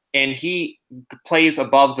and he plays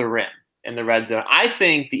above the rim in the red zone. I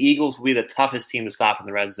think the Eagles will be the toughest team to stop in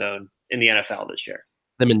the red zone in the NFL this year.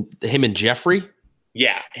 Him and Jeffrey?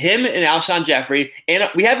 Yeah, him and Alshon Jeffrey. And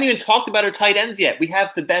we haven't even talked about our tight ends yet. We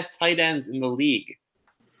have the best tight ends in the league.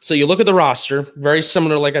 So you look at the roster, very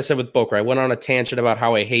similar, like I said, with Boker. I went on a tangent about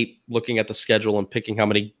how I hate looking at the schedule and picking how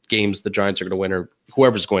many games the Giants are going to win or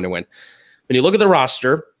whoever's going to win. When you look at the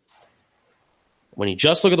roster, when you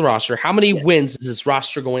just look at the roster, how many wins is this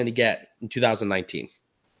roster going to get in 2019?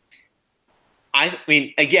 I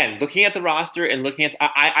mean, again, looking at the roster and looking at,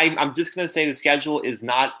 I'm just going to say the schedule is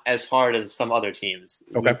not as hard as some other teams.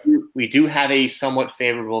 Okay, we do have a somewhat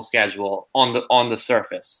favorable schedule on the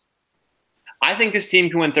surface. I think this team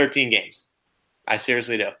can win 13 games. I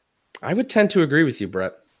seriously do. I would tend to agree with you,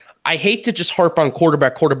 Brett. I hate to just harp on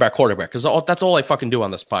quarterback, because that's all I fucking do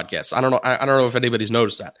on this podcast. I don't know if anybody's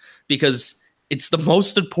noticed that, because it's the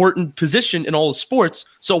most important position in all of sports.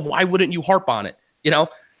 So why wouldn't you harp on it?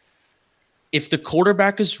 If the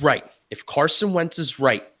quarterback is right, if Carson Wentz is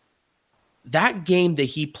right, that game that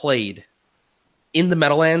he played in the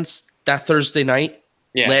Meadowlands that Thursday night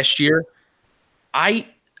last year, my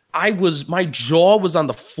jaw was on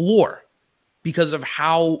the floor because of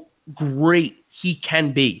how great he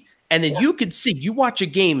can be. And then you could see, you watch a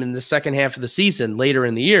game in the second half of the season later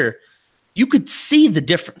in the year, you could see the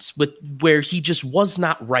difference with where he just was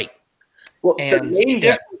not right. Well, the main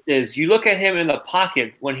difference is you look at him in the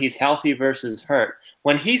pocket when he's healthy versus hurt.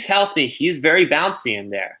 When he's healthy, he's very bouncy in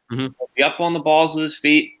there. Mm-hmm. He'll be up on the balls with his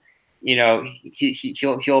feet. You know,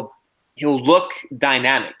 he'll look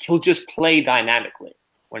dynamic. He'll just play dynamically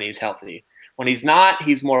when he's healthy. When he's not,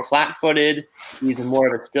 he's more flat-footed. He's more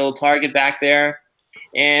of a still target back there.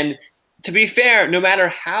 And to be fair, no matter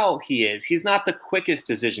how he is, he's not the quickest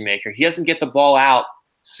decision maker. He doesn't get the ball out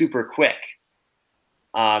super quick.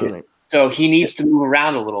 So he needs to move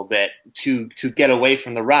around a little bit to get away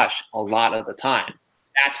from the rush a lot of the time.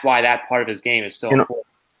 That's why that part of his game is still important.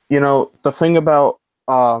 You know, the thing about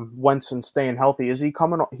Winston staying healthy is he's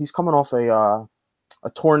coming off a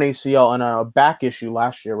torn ACL and a back issue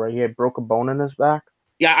last year, right? He had broke a bone in his back.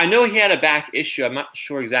 Yeah, I know he had a back issue. I'm not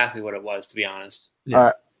sure exactly what it was, to be honest.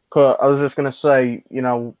 Yeah. I was just going to say, you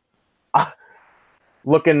know,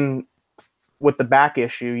 looking with the back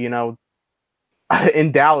issue, you know,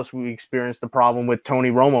 in Dallas we experienced the problem with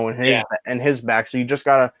Tony Romo and his back. So you just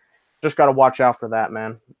gotta watch out for that,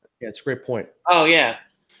 man. Yeah, it's a great point. Oh yeah.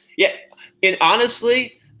 Yeah. And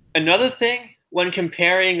honestly, another thing when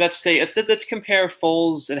comparing, let's compare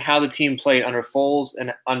Foles and how the team played under Foles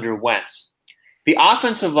and under Wentz. The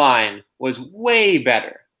offensive line was way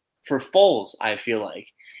better for Foles, I feel like.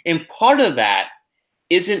 And part of that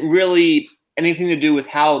isn't really anything to do with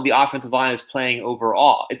how the offensive line is playing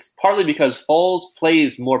overall. It's partly because Foles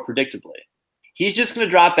plays more predictably. He's just going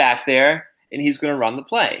to drop back there and he's going to run the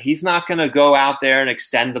play. He's not going to go out there and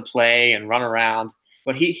extend the play and run around,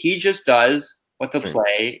 but he just does what the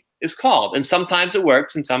play is called. And sometimes it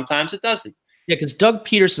works and sometimes it doesn't. Yeah, because Doug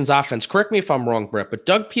Peterson's offense, correct me if I'm wrong, Brett, but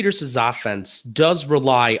Doug Peterson's offense does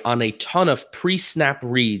rely on a ton of pre-snap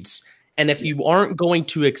reads. And if you aren't going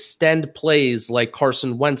to extend plays like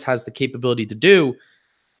Carson Wentz has the capability to do,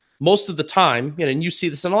 most of the time, you know, and you see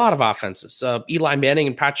this in a lot of offenses, Eli Manning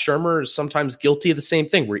and Pat Shurmur are sometimes guilty of the same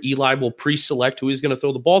thing, where Eli will pre-select who he's going to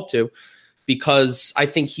throw the ball to, because I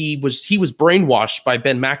think he was brainwashed by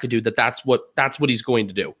Ben McAdoo that's what he's going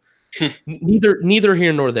to do. Neither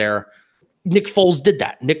here nor there. Nick Foles did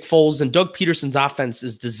that. Nick Foles and Doug Peterson's offense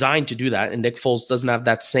is designed to do that, and Nick Foles doesn't have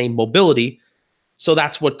that same mobility. So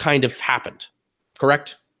that's what kind of happened,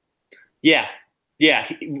 correct? Yeah.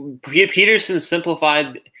 Peterson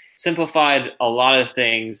simplified a lot of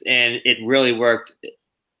things, and it really worked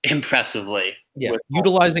impressively. Yeah,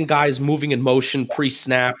 utilizing guys moving in motion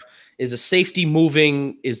pre-snap. Is a safety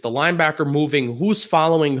moving? Is the linebacker moving? Who's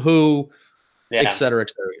following who? Yeah. Et cetera,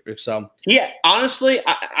 et cetera. So yeah, honestly,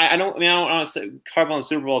 I don't want to carve on the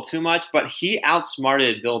Super Bowl too much, but he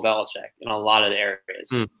outsmarted Bill Belichick in a lot of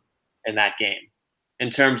areas in that game, in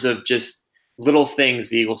terms of just little things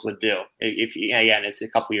the Eagles would do. Again, it's a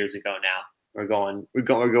couple years ago now. We're going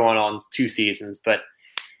on 2 seasons, but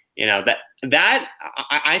you know that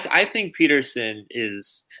I think Peterson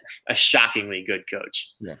is a shockingly good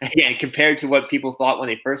coach. Yeah. Again, compared to what people thought when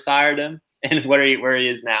they first hired him and where he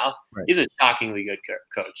is now, right. He's a shockingly good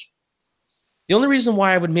coach. The only reason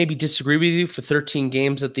why I would maybe disagree with you for 13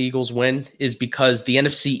 games that the Eagles win is because the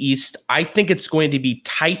NFC East, I think it's going to be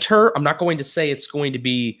tighter. I'm not going to say it's going to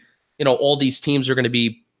be, you know, all these teams are going to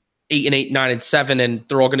be 8-8, 9-7, and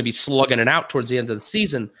they're all going to be slugging it out towards the end of the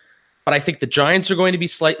season. But I think the Giants are going to be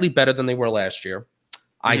slightly better than they were last year.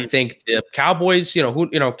 I think the Cowboys,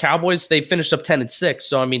 Cowboys, they finished up 10-6.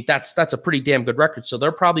 So, I mean, that's a pretty damn good record. So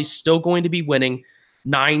they're probably still going to be winning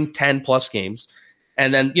 9, 10 plus games.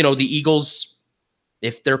 And then, you know, the Eagles,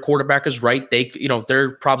 if their quarterback is right,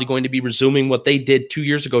 they're probably going to be resuming what they did 2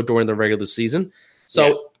 years ago during the regular season.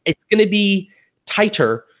 So it's going to be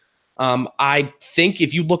tighter. I think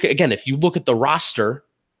if you look at the roster,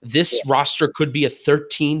 this roster could be a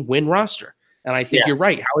 13-win roster. And I think you're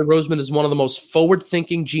right. Howie Roseman is one of the most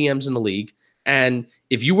forward-thinking GMs in the league. And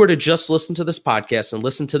if you were to just listen to this podcast and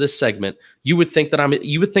listen to this segment, you would think that I'm an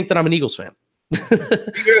Eagles fan. You're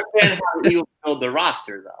a fan of how the Eagles build the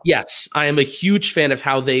roster, though. Yes, I am a huge fan of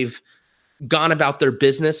how they've gone about their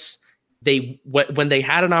business. When they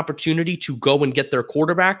had an opportunity to go and get their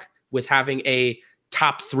quarterback with having a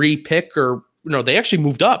top 3 pick, or they actually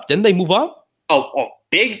moved up. Didn't they move up? Oh,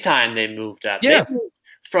 big time! They moved up. Yeah. They moved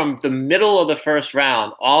from the middle of the first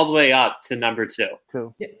round all the way up to number 2.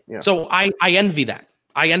 Yeah. So I envy that.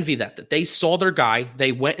 That they saw their guy,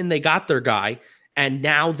 they went and they got their guy, and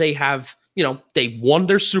now they have, they've won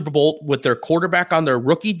their Super Bowl with their quarterback on their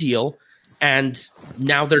rookie deal, and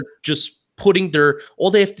now they're just all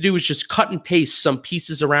they have to do is just cut and paste some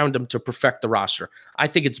pieces around them to perfect the roster. I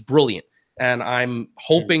think it's brilliant, and I'm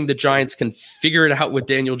hoping the Giants can figure it out with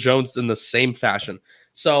Daniel Jones in the same fashion.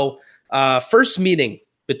 So first meeting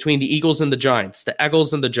between the Eagles and the Giants, the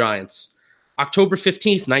Eagles and the Giants. October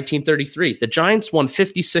 15th, 1933. The Giants won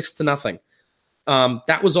 56-0.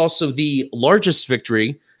 That was also the largest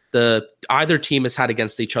victory either team has had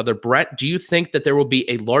against each other. Brett, do you think that there will be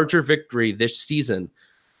a larger victory this season,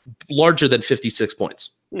 larger than 56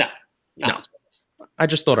 points? No. I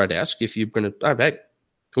just thought I'd ask if you're going to. I bet.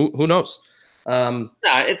 Who knows? No,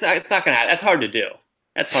 it's not going to happen. That's hard to do.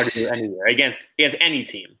 That's hard to do anywhere against any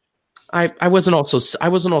team. I wasn't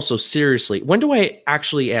also seriously. When do I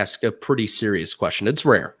actually ask a pretty serious question? It's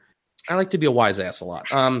rare. I like to be a wise ass a lot.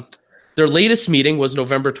 Their latest meeting was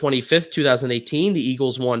November 25th, 2018. The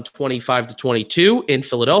Eagles won 25-22 in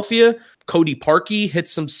Philadelphia. Cody Parkey hit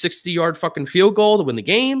some 60-yard fucking field goal to win the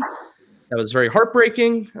game. That was very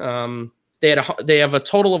heartbreaking. They have a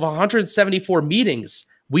total of 174 meetings.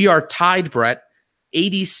 We are tied, Brett,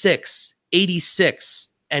 86,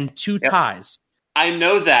 and 2 ties. I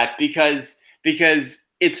know that because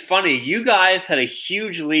it's funny. You guys had a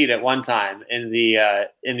huge lead at one time in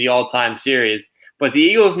the all-time series, but the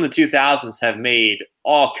Eagles in the 2000s have made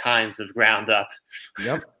all kinds of ground up.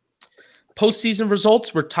 Yep. Postseason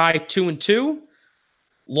results were tied 2-2.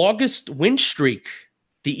 Longest win streak.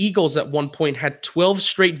 The Eagles at one point had 12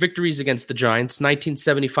 straight victories against the Giants,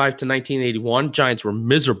 1975 to 1981. Giants were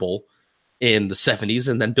miserable in the 70s,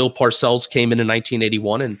 and then Bill Parcells came in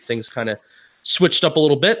 1981, and things kind of switched up a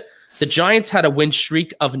little bit. The Giants had a win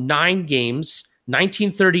streak of 9 games,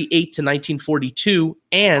 1938 to 1942,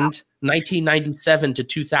 and 1997 to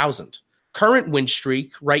 2000. Current win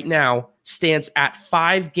streak right now stands at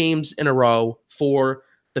 5 games in a row for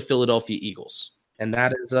the Philadelphia Eagles, and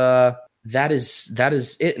that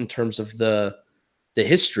is it in terms of the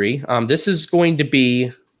history. This is going to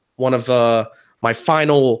be one of my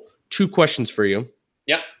final 2 questions for you.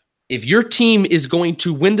 Yep. If your team is going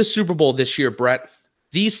to win the Super Bowl this year, Brett,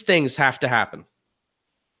 these things have to happen.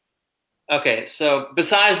 Okay, so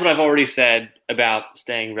besides what I've already said about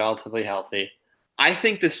staying relatively healthy, I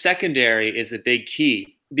think the secondary is a big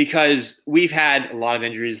key because we've had a lot of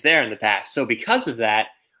injuries there in the past. So because of that,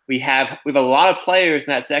 we have a lot of players in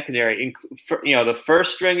that secondary, the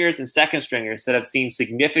first stringers and second stringers that have seen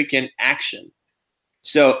significant action.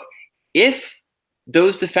 So if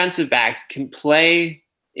those defensive backs can play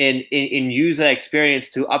and use that experience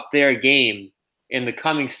to up their game in the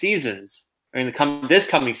coming seasons, or this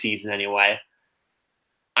coming season anyway,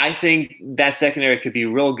 I think that secondary could be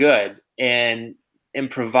real good and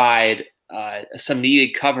provide some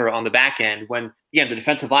needed cover on the back end when, again, the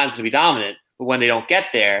defensive line is going to be dominant, but when they don't get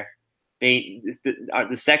there, the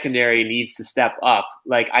secondary needs to step up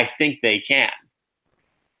like I think they can.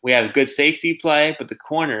 We have good safety play, but the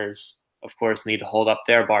corners, of course, need to hold up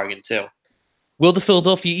their bargain too. Will the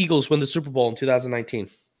Philadelphia Eagles win the Super Bowl in 2019?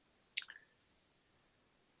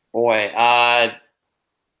 Boy,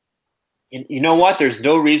 you know what? There's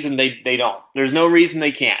no reason they don't. There's no reason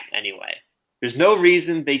they can't anyway. There's no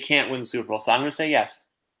reason they can't win the Super Bowl, so I'm going to say yes.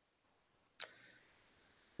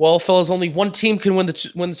 Well, fellas, only one team can win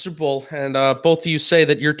the Super Bowl, and both of you say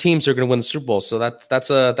that your teams are going to win the Super Bowl. So that's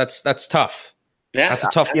tough. Yeah, that's a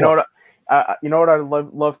tough. You know what I'd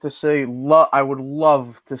love to see. I would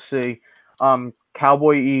love to see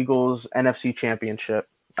Cowboy Eagles NFC Championship.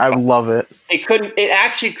 I would love it. It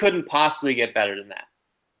actually couldn't possibly get better than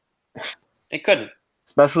that. It couldn't,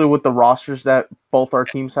 especially with the rosters that both our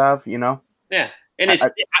teams have. Yeah, and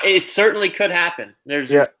it certainly could happen.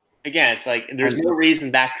 Again, it's like there's no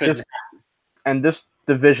reason that couldn't happen. And this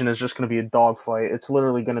division is just going to be a dogfight. It's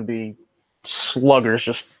literally going to be sluggers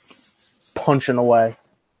just punching away.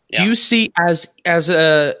 Yeah. Do you see, as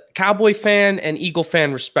a Cowboy fan and Eagle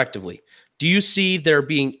fan respectively, do you see there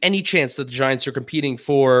being any chance that the Giants are competing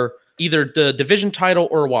for either the division title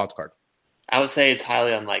or a wild card? I would say it's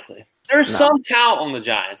highly unlikely. There's some talent on the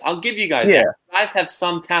Giants. I'll give you guys that. The guys have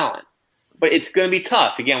some talent. But it's going to be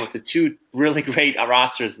tough, again, with the 2 really great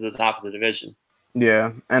rosters at the top of the division.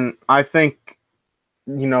 Yeah, and I think,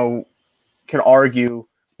 can argue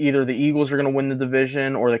either the Eagles are going to win the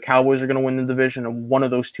division or the Cowboys are going to win the division, and one of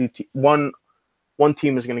those one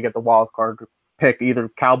team is going to get the wild card pick. Either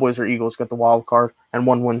Cowboys or Eagles get the wild card, and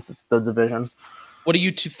one wins the division. What do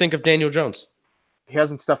you two think of Daniel Jones? He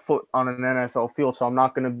hasn't stepped foot on an NFL field, so I'm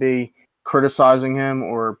not going to be criticizing him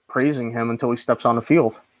or praising him until he steps on the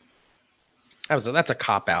field. That's a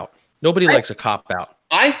cop-out. Nobody likes a cop-out.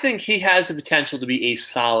 I think he has the potential to be a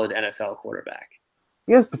solid NFL quarterback.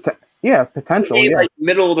 He has potential. Maybe like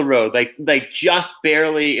middle of the road, like just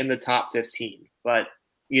barely in the top 15, but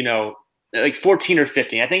like 14 or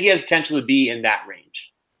 15. I think he has potential to be in that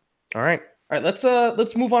range. All right.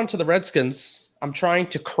 Let's move on to the Redskins. I'm trying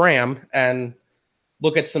to cram and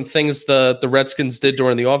look at some things the Redskins did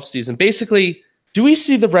during the offseason. Basically, Do we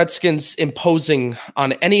see the Redskins imposing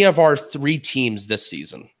on any of our 3 teams this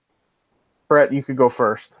season? Brett, you could go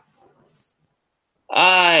first.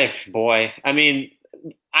 Boy. I mean,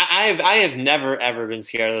 I have never, ever been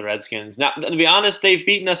scared of the Redskins. Now, to be honest, they've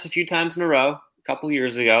beaten us a few times in a row, a couple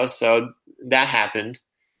years ago, so that happened.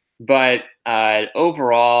 But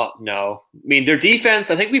overall, no. I mean, their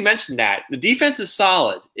defense, I think we mentioned that. The defense is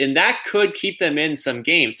solid, and that could keep them in some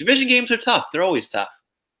games. Division games are tough. They're always tough.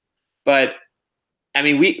 But, I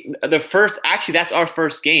mean, that's our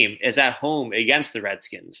first game is at home against the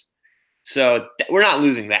Redskins. So we're not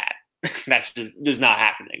losing that. That's just not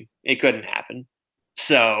happening. It couldn't happen.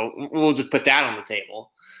 So we'll just put that on the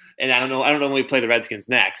table. And I don't know when we play the Redskins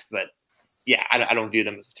next, but yeah, I don't view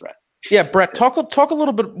them as a threat. Yeah, Brett, talk a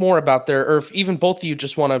little bit more about or if even both of you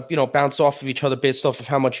just want to, bounce off of each other based off of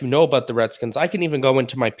how much you know about the Redskins. I can even go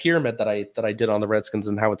into my pyramid that I did on the Redskins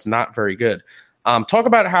and how it's not very good. Talk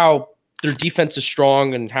about how their defense is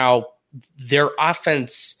strong and how their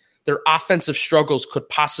offensive struggles could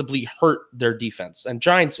possibly hurt their defense. And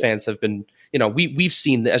Giants fans have been, we've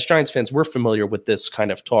seen, as Giants fans, we're familiar with this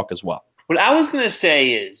kind of talk as well. What I was going to say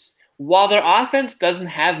is, while their offense doesn't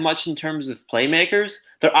have much in terms of playmakers,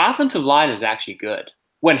 their offensive line is actually good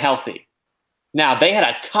when healthy. Now, they had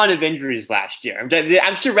a ton of injuries last year.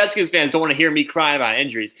 I'm sure Redskins fans don't want to hear me crying about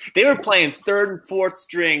injuries. They were playing 3rd and 4th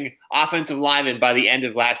string offensive linemen by the end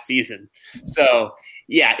of last season. So,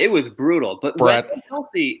 yeah, it was brutal. But when they're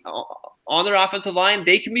healthy on their offensive line,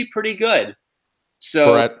 they can be pretty good.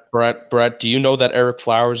 So, Brett, do you know that Eric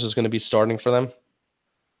Flowers is going to be starting for them?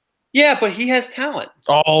 Yeah, but he has talent.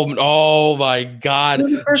 Oh my God.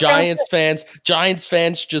 Giants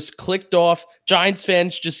fans just clicked off. Giants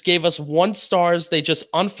fans just gave us 1 stars. They just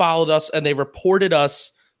unfollowed us and they reported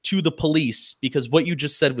us to the police because what you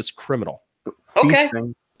just said was criminal. Okay.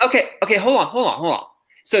 Hold on.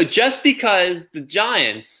 So just because the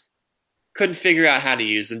Giants couldn't figure out how to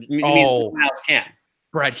use him, someone else can.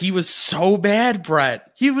 Brett, he was so bad,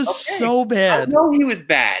 Brett. He was so bad. I know he was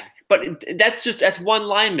bad, but that's one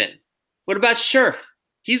lineman. What about Scherf?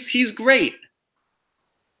 He's great.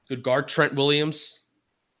 Good guard, Trent Williams.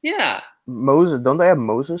 Yeah. Moses, don't they have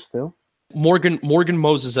Moses too? Morgan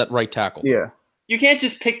Moses at right tackle. Yeah. You can't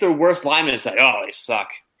just pick their worst linemen and say, "Oh, they suck."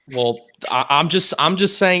 Well, I'm just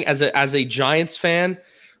saying, as a Giants fan,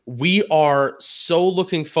 we are so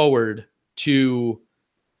looking forward to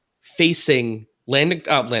facing Landon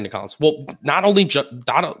Collins. Well, not only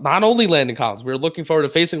Landon Collins. We're looking forward to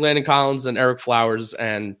facing Landon Collins and Eric Flowers,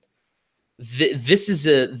 and this is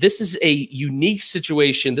a unique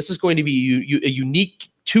situation. This is going to be a unique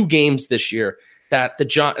 2 games this year that the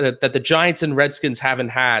Giants and Redskins haven't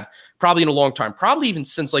had probably in a long time, probably even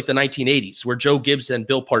since like the 1980s, where Joe Gibbs and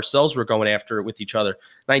Bill Parcells were going after it with each other.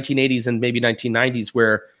 1980s and maybe 1990s,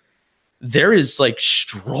 where there is like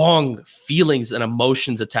strong feelings and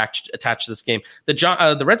emotions attached to this game.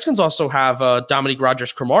 The Redskins also have Dominique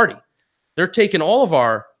Rodgers-Cromartie. They're taking all of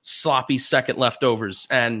our sloppy second leftovers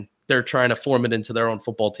and they're trying to form it into their own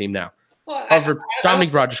football team now. Well, however,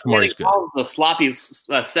 Dominique Rodgers-Cromartie is good. The sloppy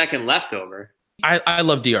second leftover. I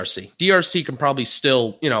love DRC. DRC can probably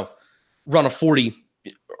still, run a 40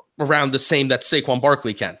 around the same that Saquon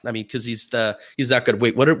Barkley can. I mean, because he's that good.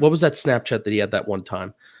 Wait, what was that Snapchat that he had that one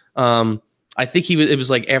time? I think it was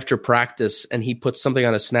like after practice, and he put something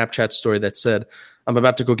on a Snapchat story that said, "I'm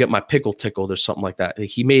about to go get my pickle tickled" or something like that.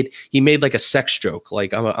 He made like a sex joke,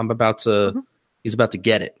 like I'm about to, he's about to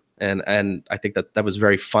get it, and I think that was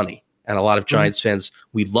very funny. And a lot of Giants fans,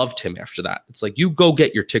 we loved him after that. It's like, you go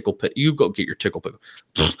get your pickle. You go get your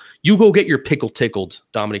pickle tickled,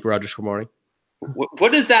 Dominique Rodgers-Cromartie.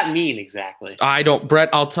 What does that mean exactly? I don't, Brett.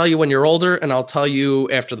 I'll tell you when you're older, and I'll tell you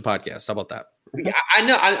after the podcast. How about that? I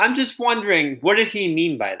know. I'm just wondering, what did he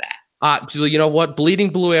mean by that? You know what? Bleeding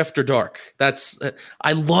Blue After Dark. That's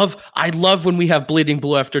I love when we have Bleeding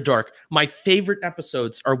Blue After Dark. My favorite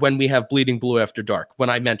episodes are when we have Bleeding Blue After Dark, when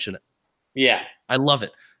I mention it. Yeah. I love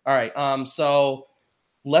it. All right. So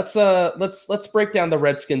let's break down the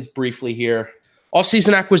Redskins briefly here.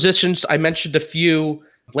 Off-season acquisitions, I mentioned a few.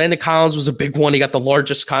 Landon Collins was a big one. He got the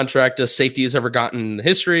largest contract a safety has ever gotten in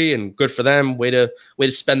history, and good for them. Way to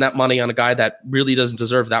spend that money on a guy that really doesn't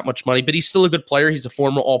deserve that much money, but he's still a good player. He's a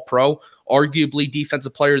former All-Pro, arguably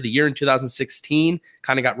Defensive Player of the Year in 2016.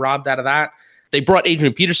 Kind of got robbed out of that. They brought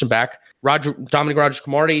Adrian Peterson back. Dominique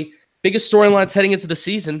Rodgers-Cromartie. Biggest storylines heading into the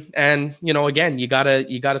season, and again, you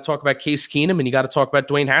gotta talk about Case Keenum, and you got to talk about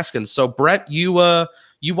Dwayne Haskins. So, Brett, you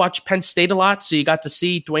watch Penn State a lot, so you got to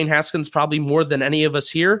see Dwayne Haskins probably more than any of us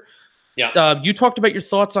here. Yeah. You talked about your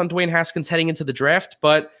thoughts on Dwayne Haskins heading into the draft,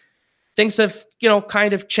 but things have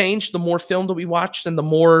kind of changed the more film that we watched and the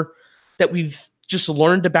more that we've just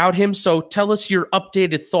learned about him. So tell us your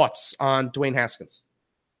updated thoughts on Dwayne Haskins.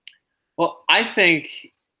 Well, I think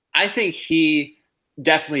he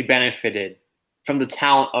definitely benefited from the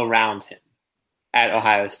talent around him at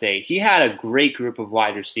Ohio State. He had a great group of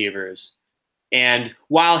wide receivers. And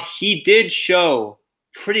while he did show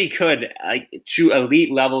pretty good to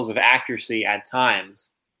elite levels of accuracy at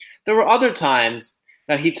times, there were other times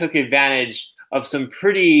that he took advantage of some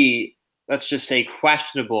pretty, let's just say,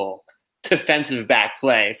 questionable defensive back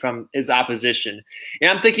play from his opposition.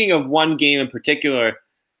 And I'm thinking of one game in particular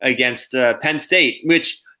against Penn State,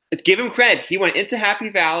 which, give him credit, he went into Happy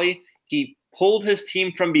Valley, he pulled his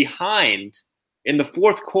team from behind in the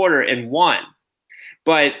fourth quarter and won.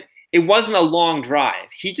 But it wasn't a long drive.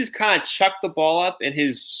 He just kind of chucked the ball up, and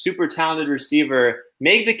his super talented receiver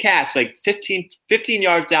made the catch like 15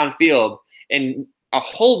 yards downfield, and a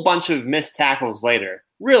whole bunch of missed tackles later.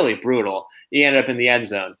 Really brutal. He ended up in the end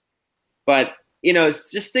zone. But,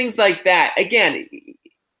 it's just things like that. Again,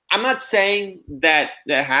 I'm not saying that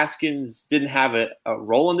Haskins didn't have a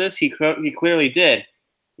role in this. He clearly did.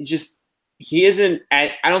 He isn't.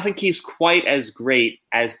 I don't think he's quite as great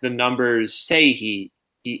as the numbers say he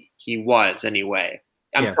was anyway.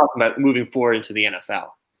 I'm talking about moving forward into the NFL.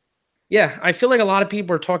 Yeah, I feel like a lot of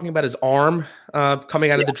people are talking about his arm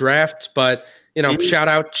coming out of the draft, but shout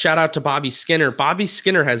out to Bobby Skinner. Bobby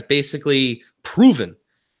Skinner has basically proven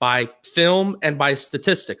by film and by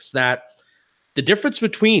statistics that the difference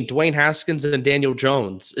between Dwayne Haskins and Daniel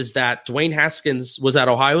Jones is that Dwayne Haskins was at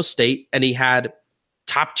Ohio State and he had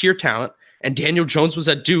top tier talent, and Daniel Jones was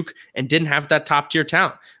at Duke and didn't have that top tier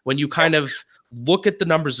talent. When you kind of look at the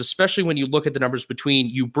numbers, especially when you look at the numbers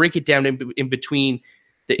you break it down in between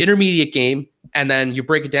the intermediate game, and then you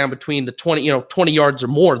break it down between the 20 yards or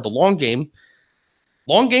more, the long game,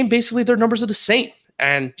 basically their numbers are the same.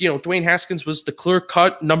 And, Dwayne Haskins was the clear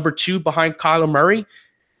cut number 2 behind Kyler Murray.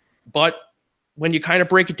 But when you kind of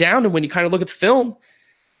break it down and when you kind of look at the film,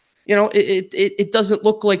 it doesn't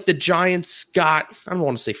look like the Giants got, I don't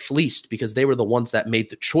want to say fleeced because they were the ones that made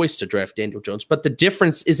the choice to draft Daniel Jones, but the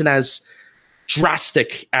difference isn't as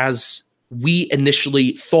drastic as we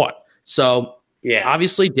initially thought. So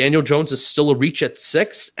obviously Daniel Jones is still a reach at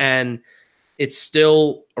 6, and it's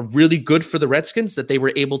still really good for the Redskins that they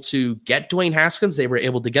were able to get Dwayne Haskins. They were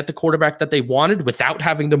able to get the quarterback that they wanted without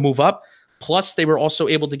having to move up. Plus, they were also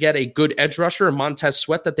able to get a good edge rusher, Montez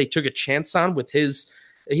Sweat, that they took a chance on with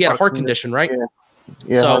he had a heart condition, right?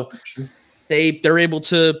 Yeah. So they're able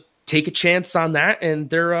to take a chance on that, and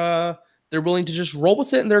they're willing to just roll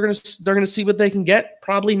with it, and they're gonna see what they can get.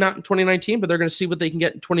 Probably not in 2019, but they're gonna see what they can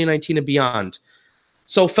get in 2019 and beyond.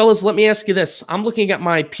 So, fellas, let me ask you this. I'm looking at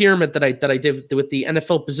my pyramid that I did with the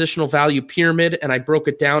NFL positional value pyramid, and I broke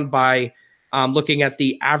it down by looking at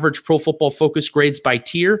the average Pro Football Focus grades by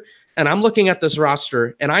tier. And I'm looking at this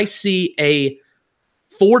roster, and I see a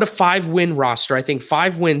 4 to 5 win roster. I think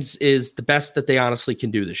 5 wins is the best that they honestly can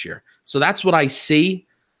do this year. So that's what I see,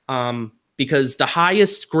 because the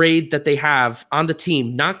highest grade that they have on the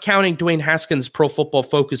team, not counting Dwayne Haskins' Pro Football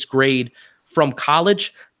Focus grade from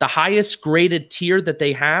college, the highest graded tier that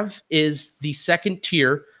they have is the second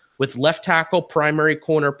tier with left tackle, primary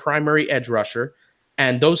corner, primary edge rusher.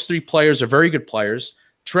 And those 3 players are very good players.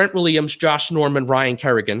 Trent Williams, Josh Norman, Ryan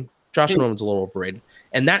Kerrigan. Josh Norman's a little overrated.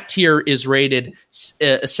 And that tier is rated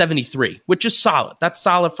 73, which is solid. That's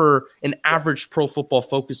solid for an average Pro Football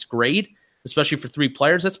Focus grade, especially for 3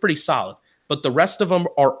 players. That's pretty solid. But the rest of them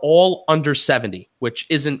are all under 70, which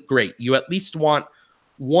isn't great. You at least want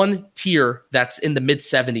one tier that's in the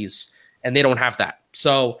mid-70s, and they don't have that.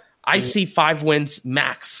 So I see 5 wins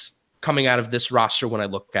max coming out of this roster when I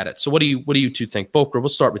look at it. So what do you two think? Boker, we'll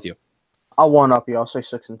start with you. I'll one-up you. I'll say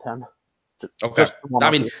 6 and 10. Okay. I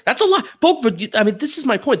mean, that's a lot. Boker, this is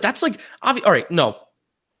my point. That's like, all right, no.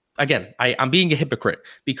 Again, I'm being a hypocrite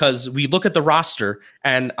because we look at the roster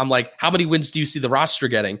and I'm like, how many wins do you see the roster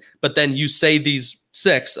getting? But then you say these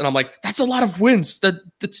 6 and I'm like, that's a lot of wins.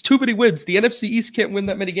 That's too many wins. The NFC East can't win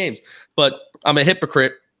that many games. But I'm a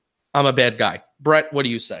hypocrite. I'm a bad guy. Brett, what do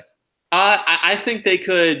you say? I think they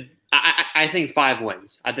could. I think 5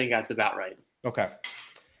 wins. I think that's about right. Okay.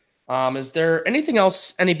 Is there anything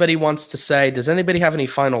else anybody wants to say? Does anybody have any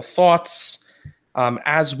final thoughts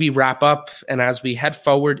as we wrap up and as we head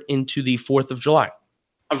forward into the 4th of July?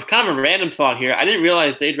 Kind of a random thought here. I didn't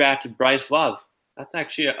realize they drafted Bryce Love. That's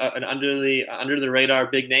actually an under the radar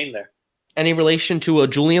big name there. Any relation to a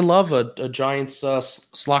Julian Love, a Giants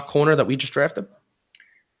slot corner that we just drafted?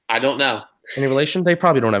 I don't know. Any relation? They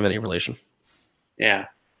probably don't have any relation. Yeah,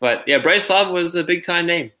 but yeah, Bryce Love was a big time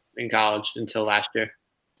name in college until last year.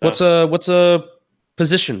 So. What's a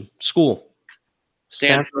position? School?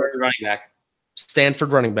 Stanford running back.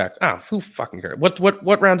 Stanford running back. Who fucking cares?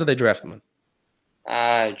 What round did they draft him in?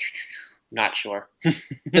 Not sure.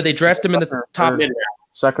 Did they draft him in the top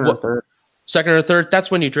second or third? Second or third? That's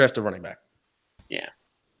when you draft a running back. Yeah.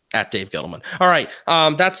 At Dave Gettleman. All right.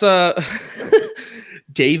 That's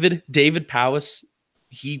David Powis.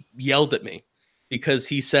 He yelled at me because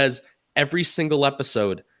he says every single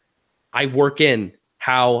episode I work in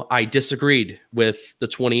how I disagreed with the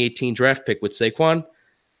 2018 draft pick with Saquon.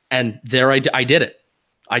 And there I did it.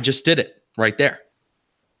 I just did it right there.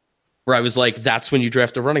 Where I was like, that's when you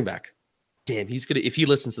draft a running back. Damn, if he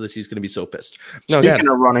listens to this, he's gonna be so pissed. No, Speaking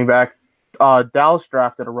of running back, Dallas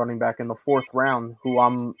drafted a running back in the 4th round who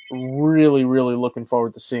I'm really, really looking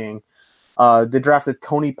forward to seeing. They drafted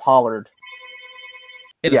Tony Pollard.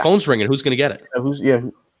 Hey, the phone's ringing. Who's gonna get it?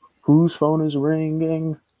 Whose phone is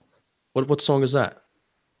ringing? What song is that?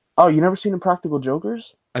 Oh, you never seen Impractical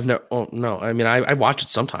Jokers? I've never. Oh no, I mean I watch it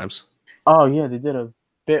sometimes. Oh yeah, they did a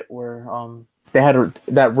bit where they had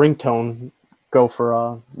that ringtone go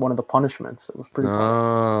for one of the punishments. It was pretty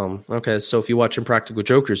fun. Okay. So if you watch Impractical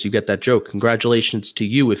Jokers, you get that joke. Congratulations to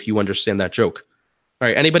you if you understand that joke. All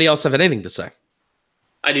right. Anybody else have anything to say?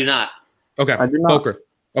 I do not. Okay. I do not. Poker.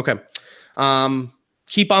 Okay.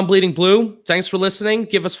 Keep on bleeding blue. Thanks for listening.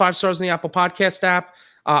 Give us 5 stars in the Apple Podcast app.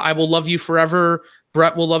 I will love you forever.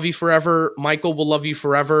 Brett will love you forever. Michael will love you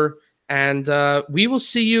forever. And we will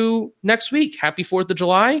see you next week. Happy 4th of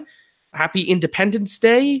July. Happy Independence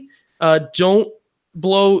Day. Don't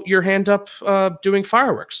blow your hand up doing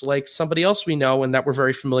fireworks like somebody else we know and that we're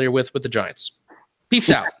very familiar with the Giants. Peace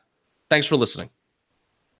out. Thanks for listening.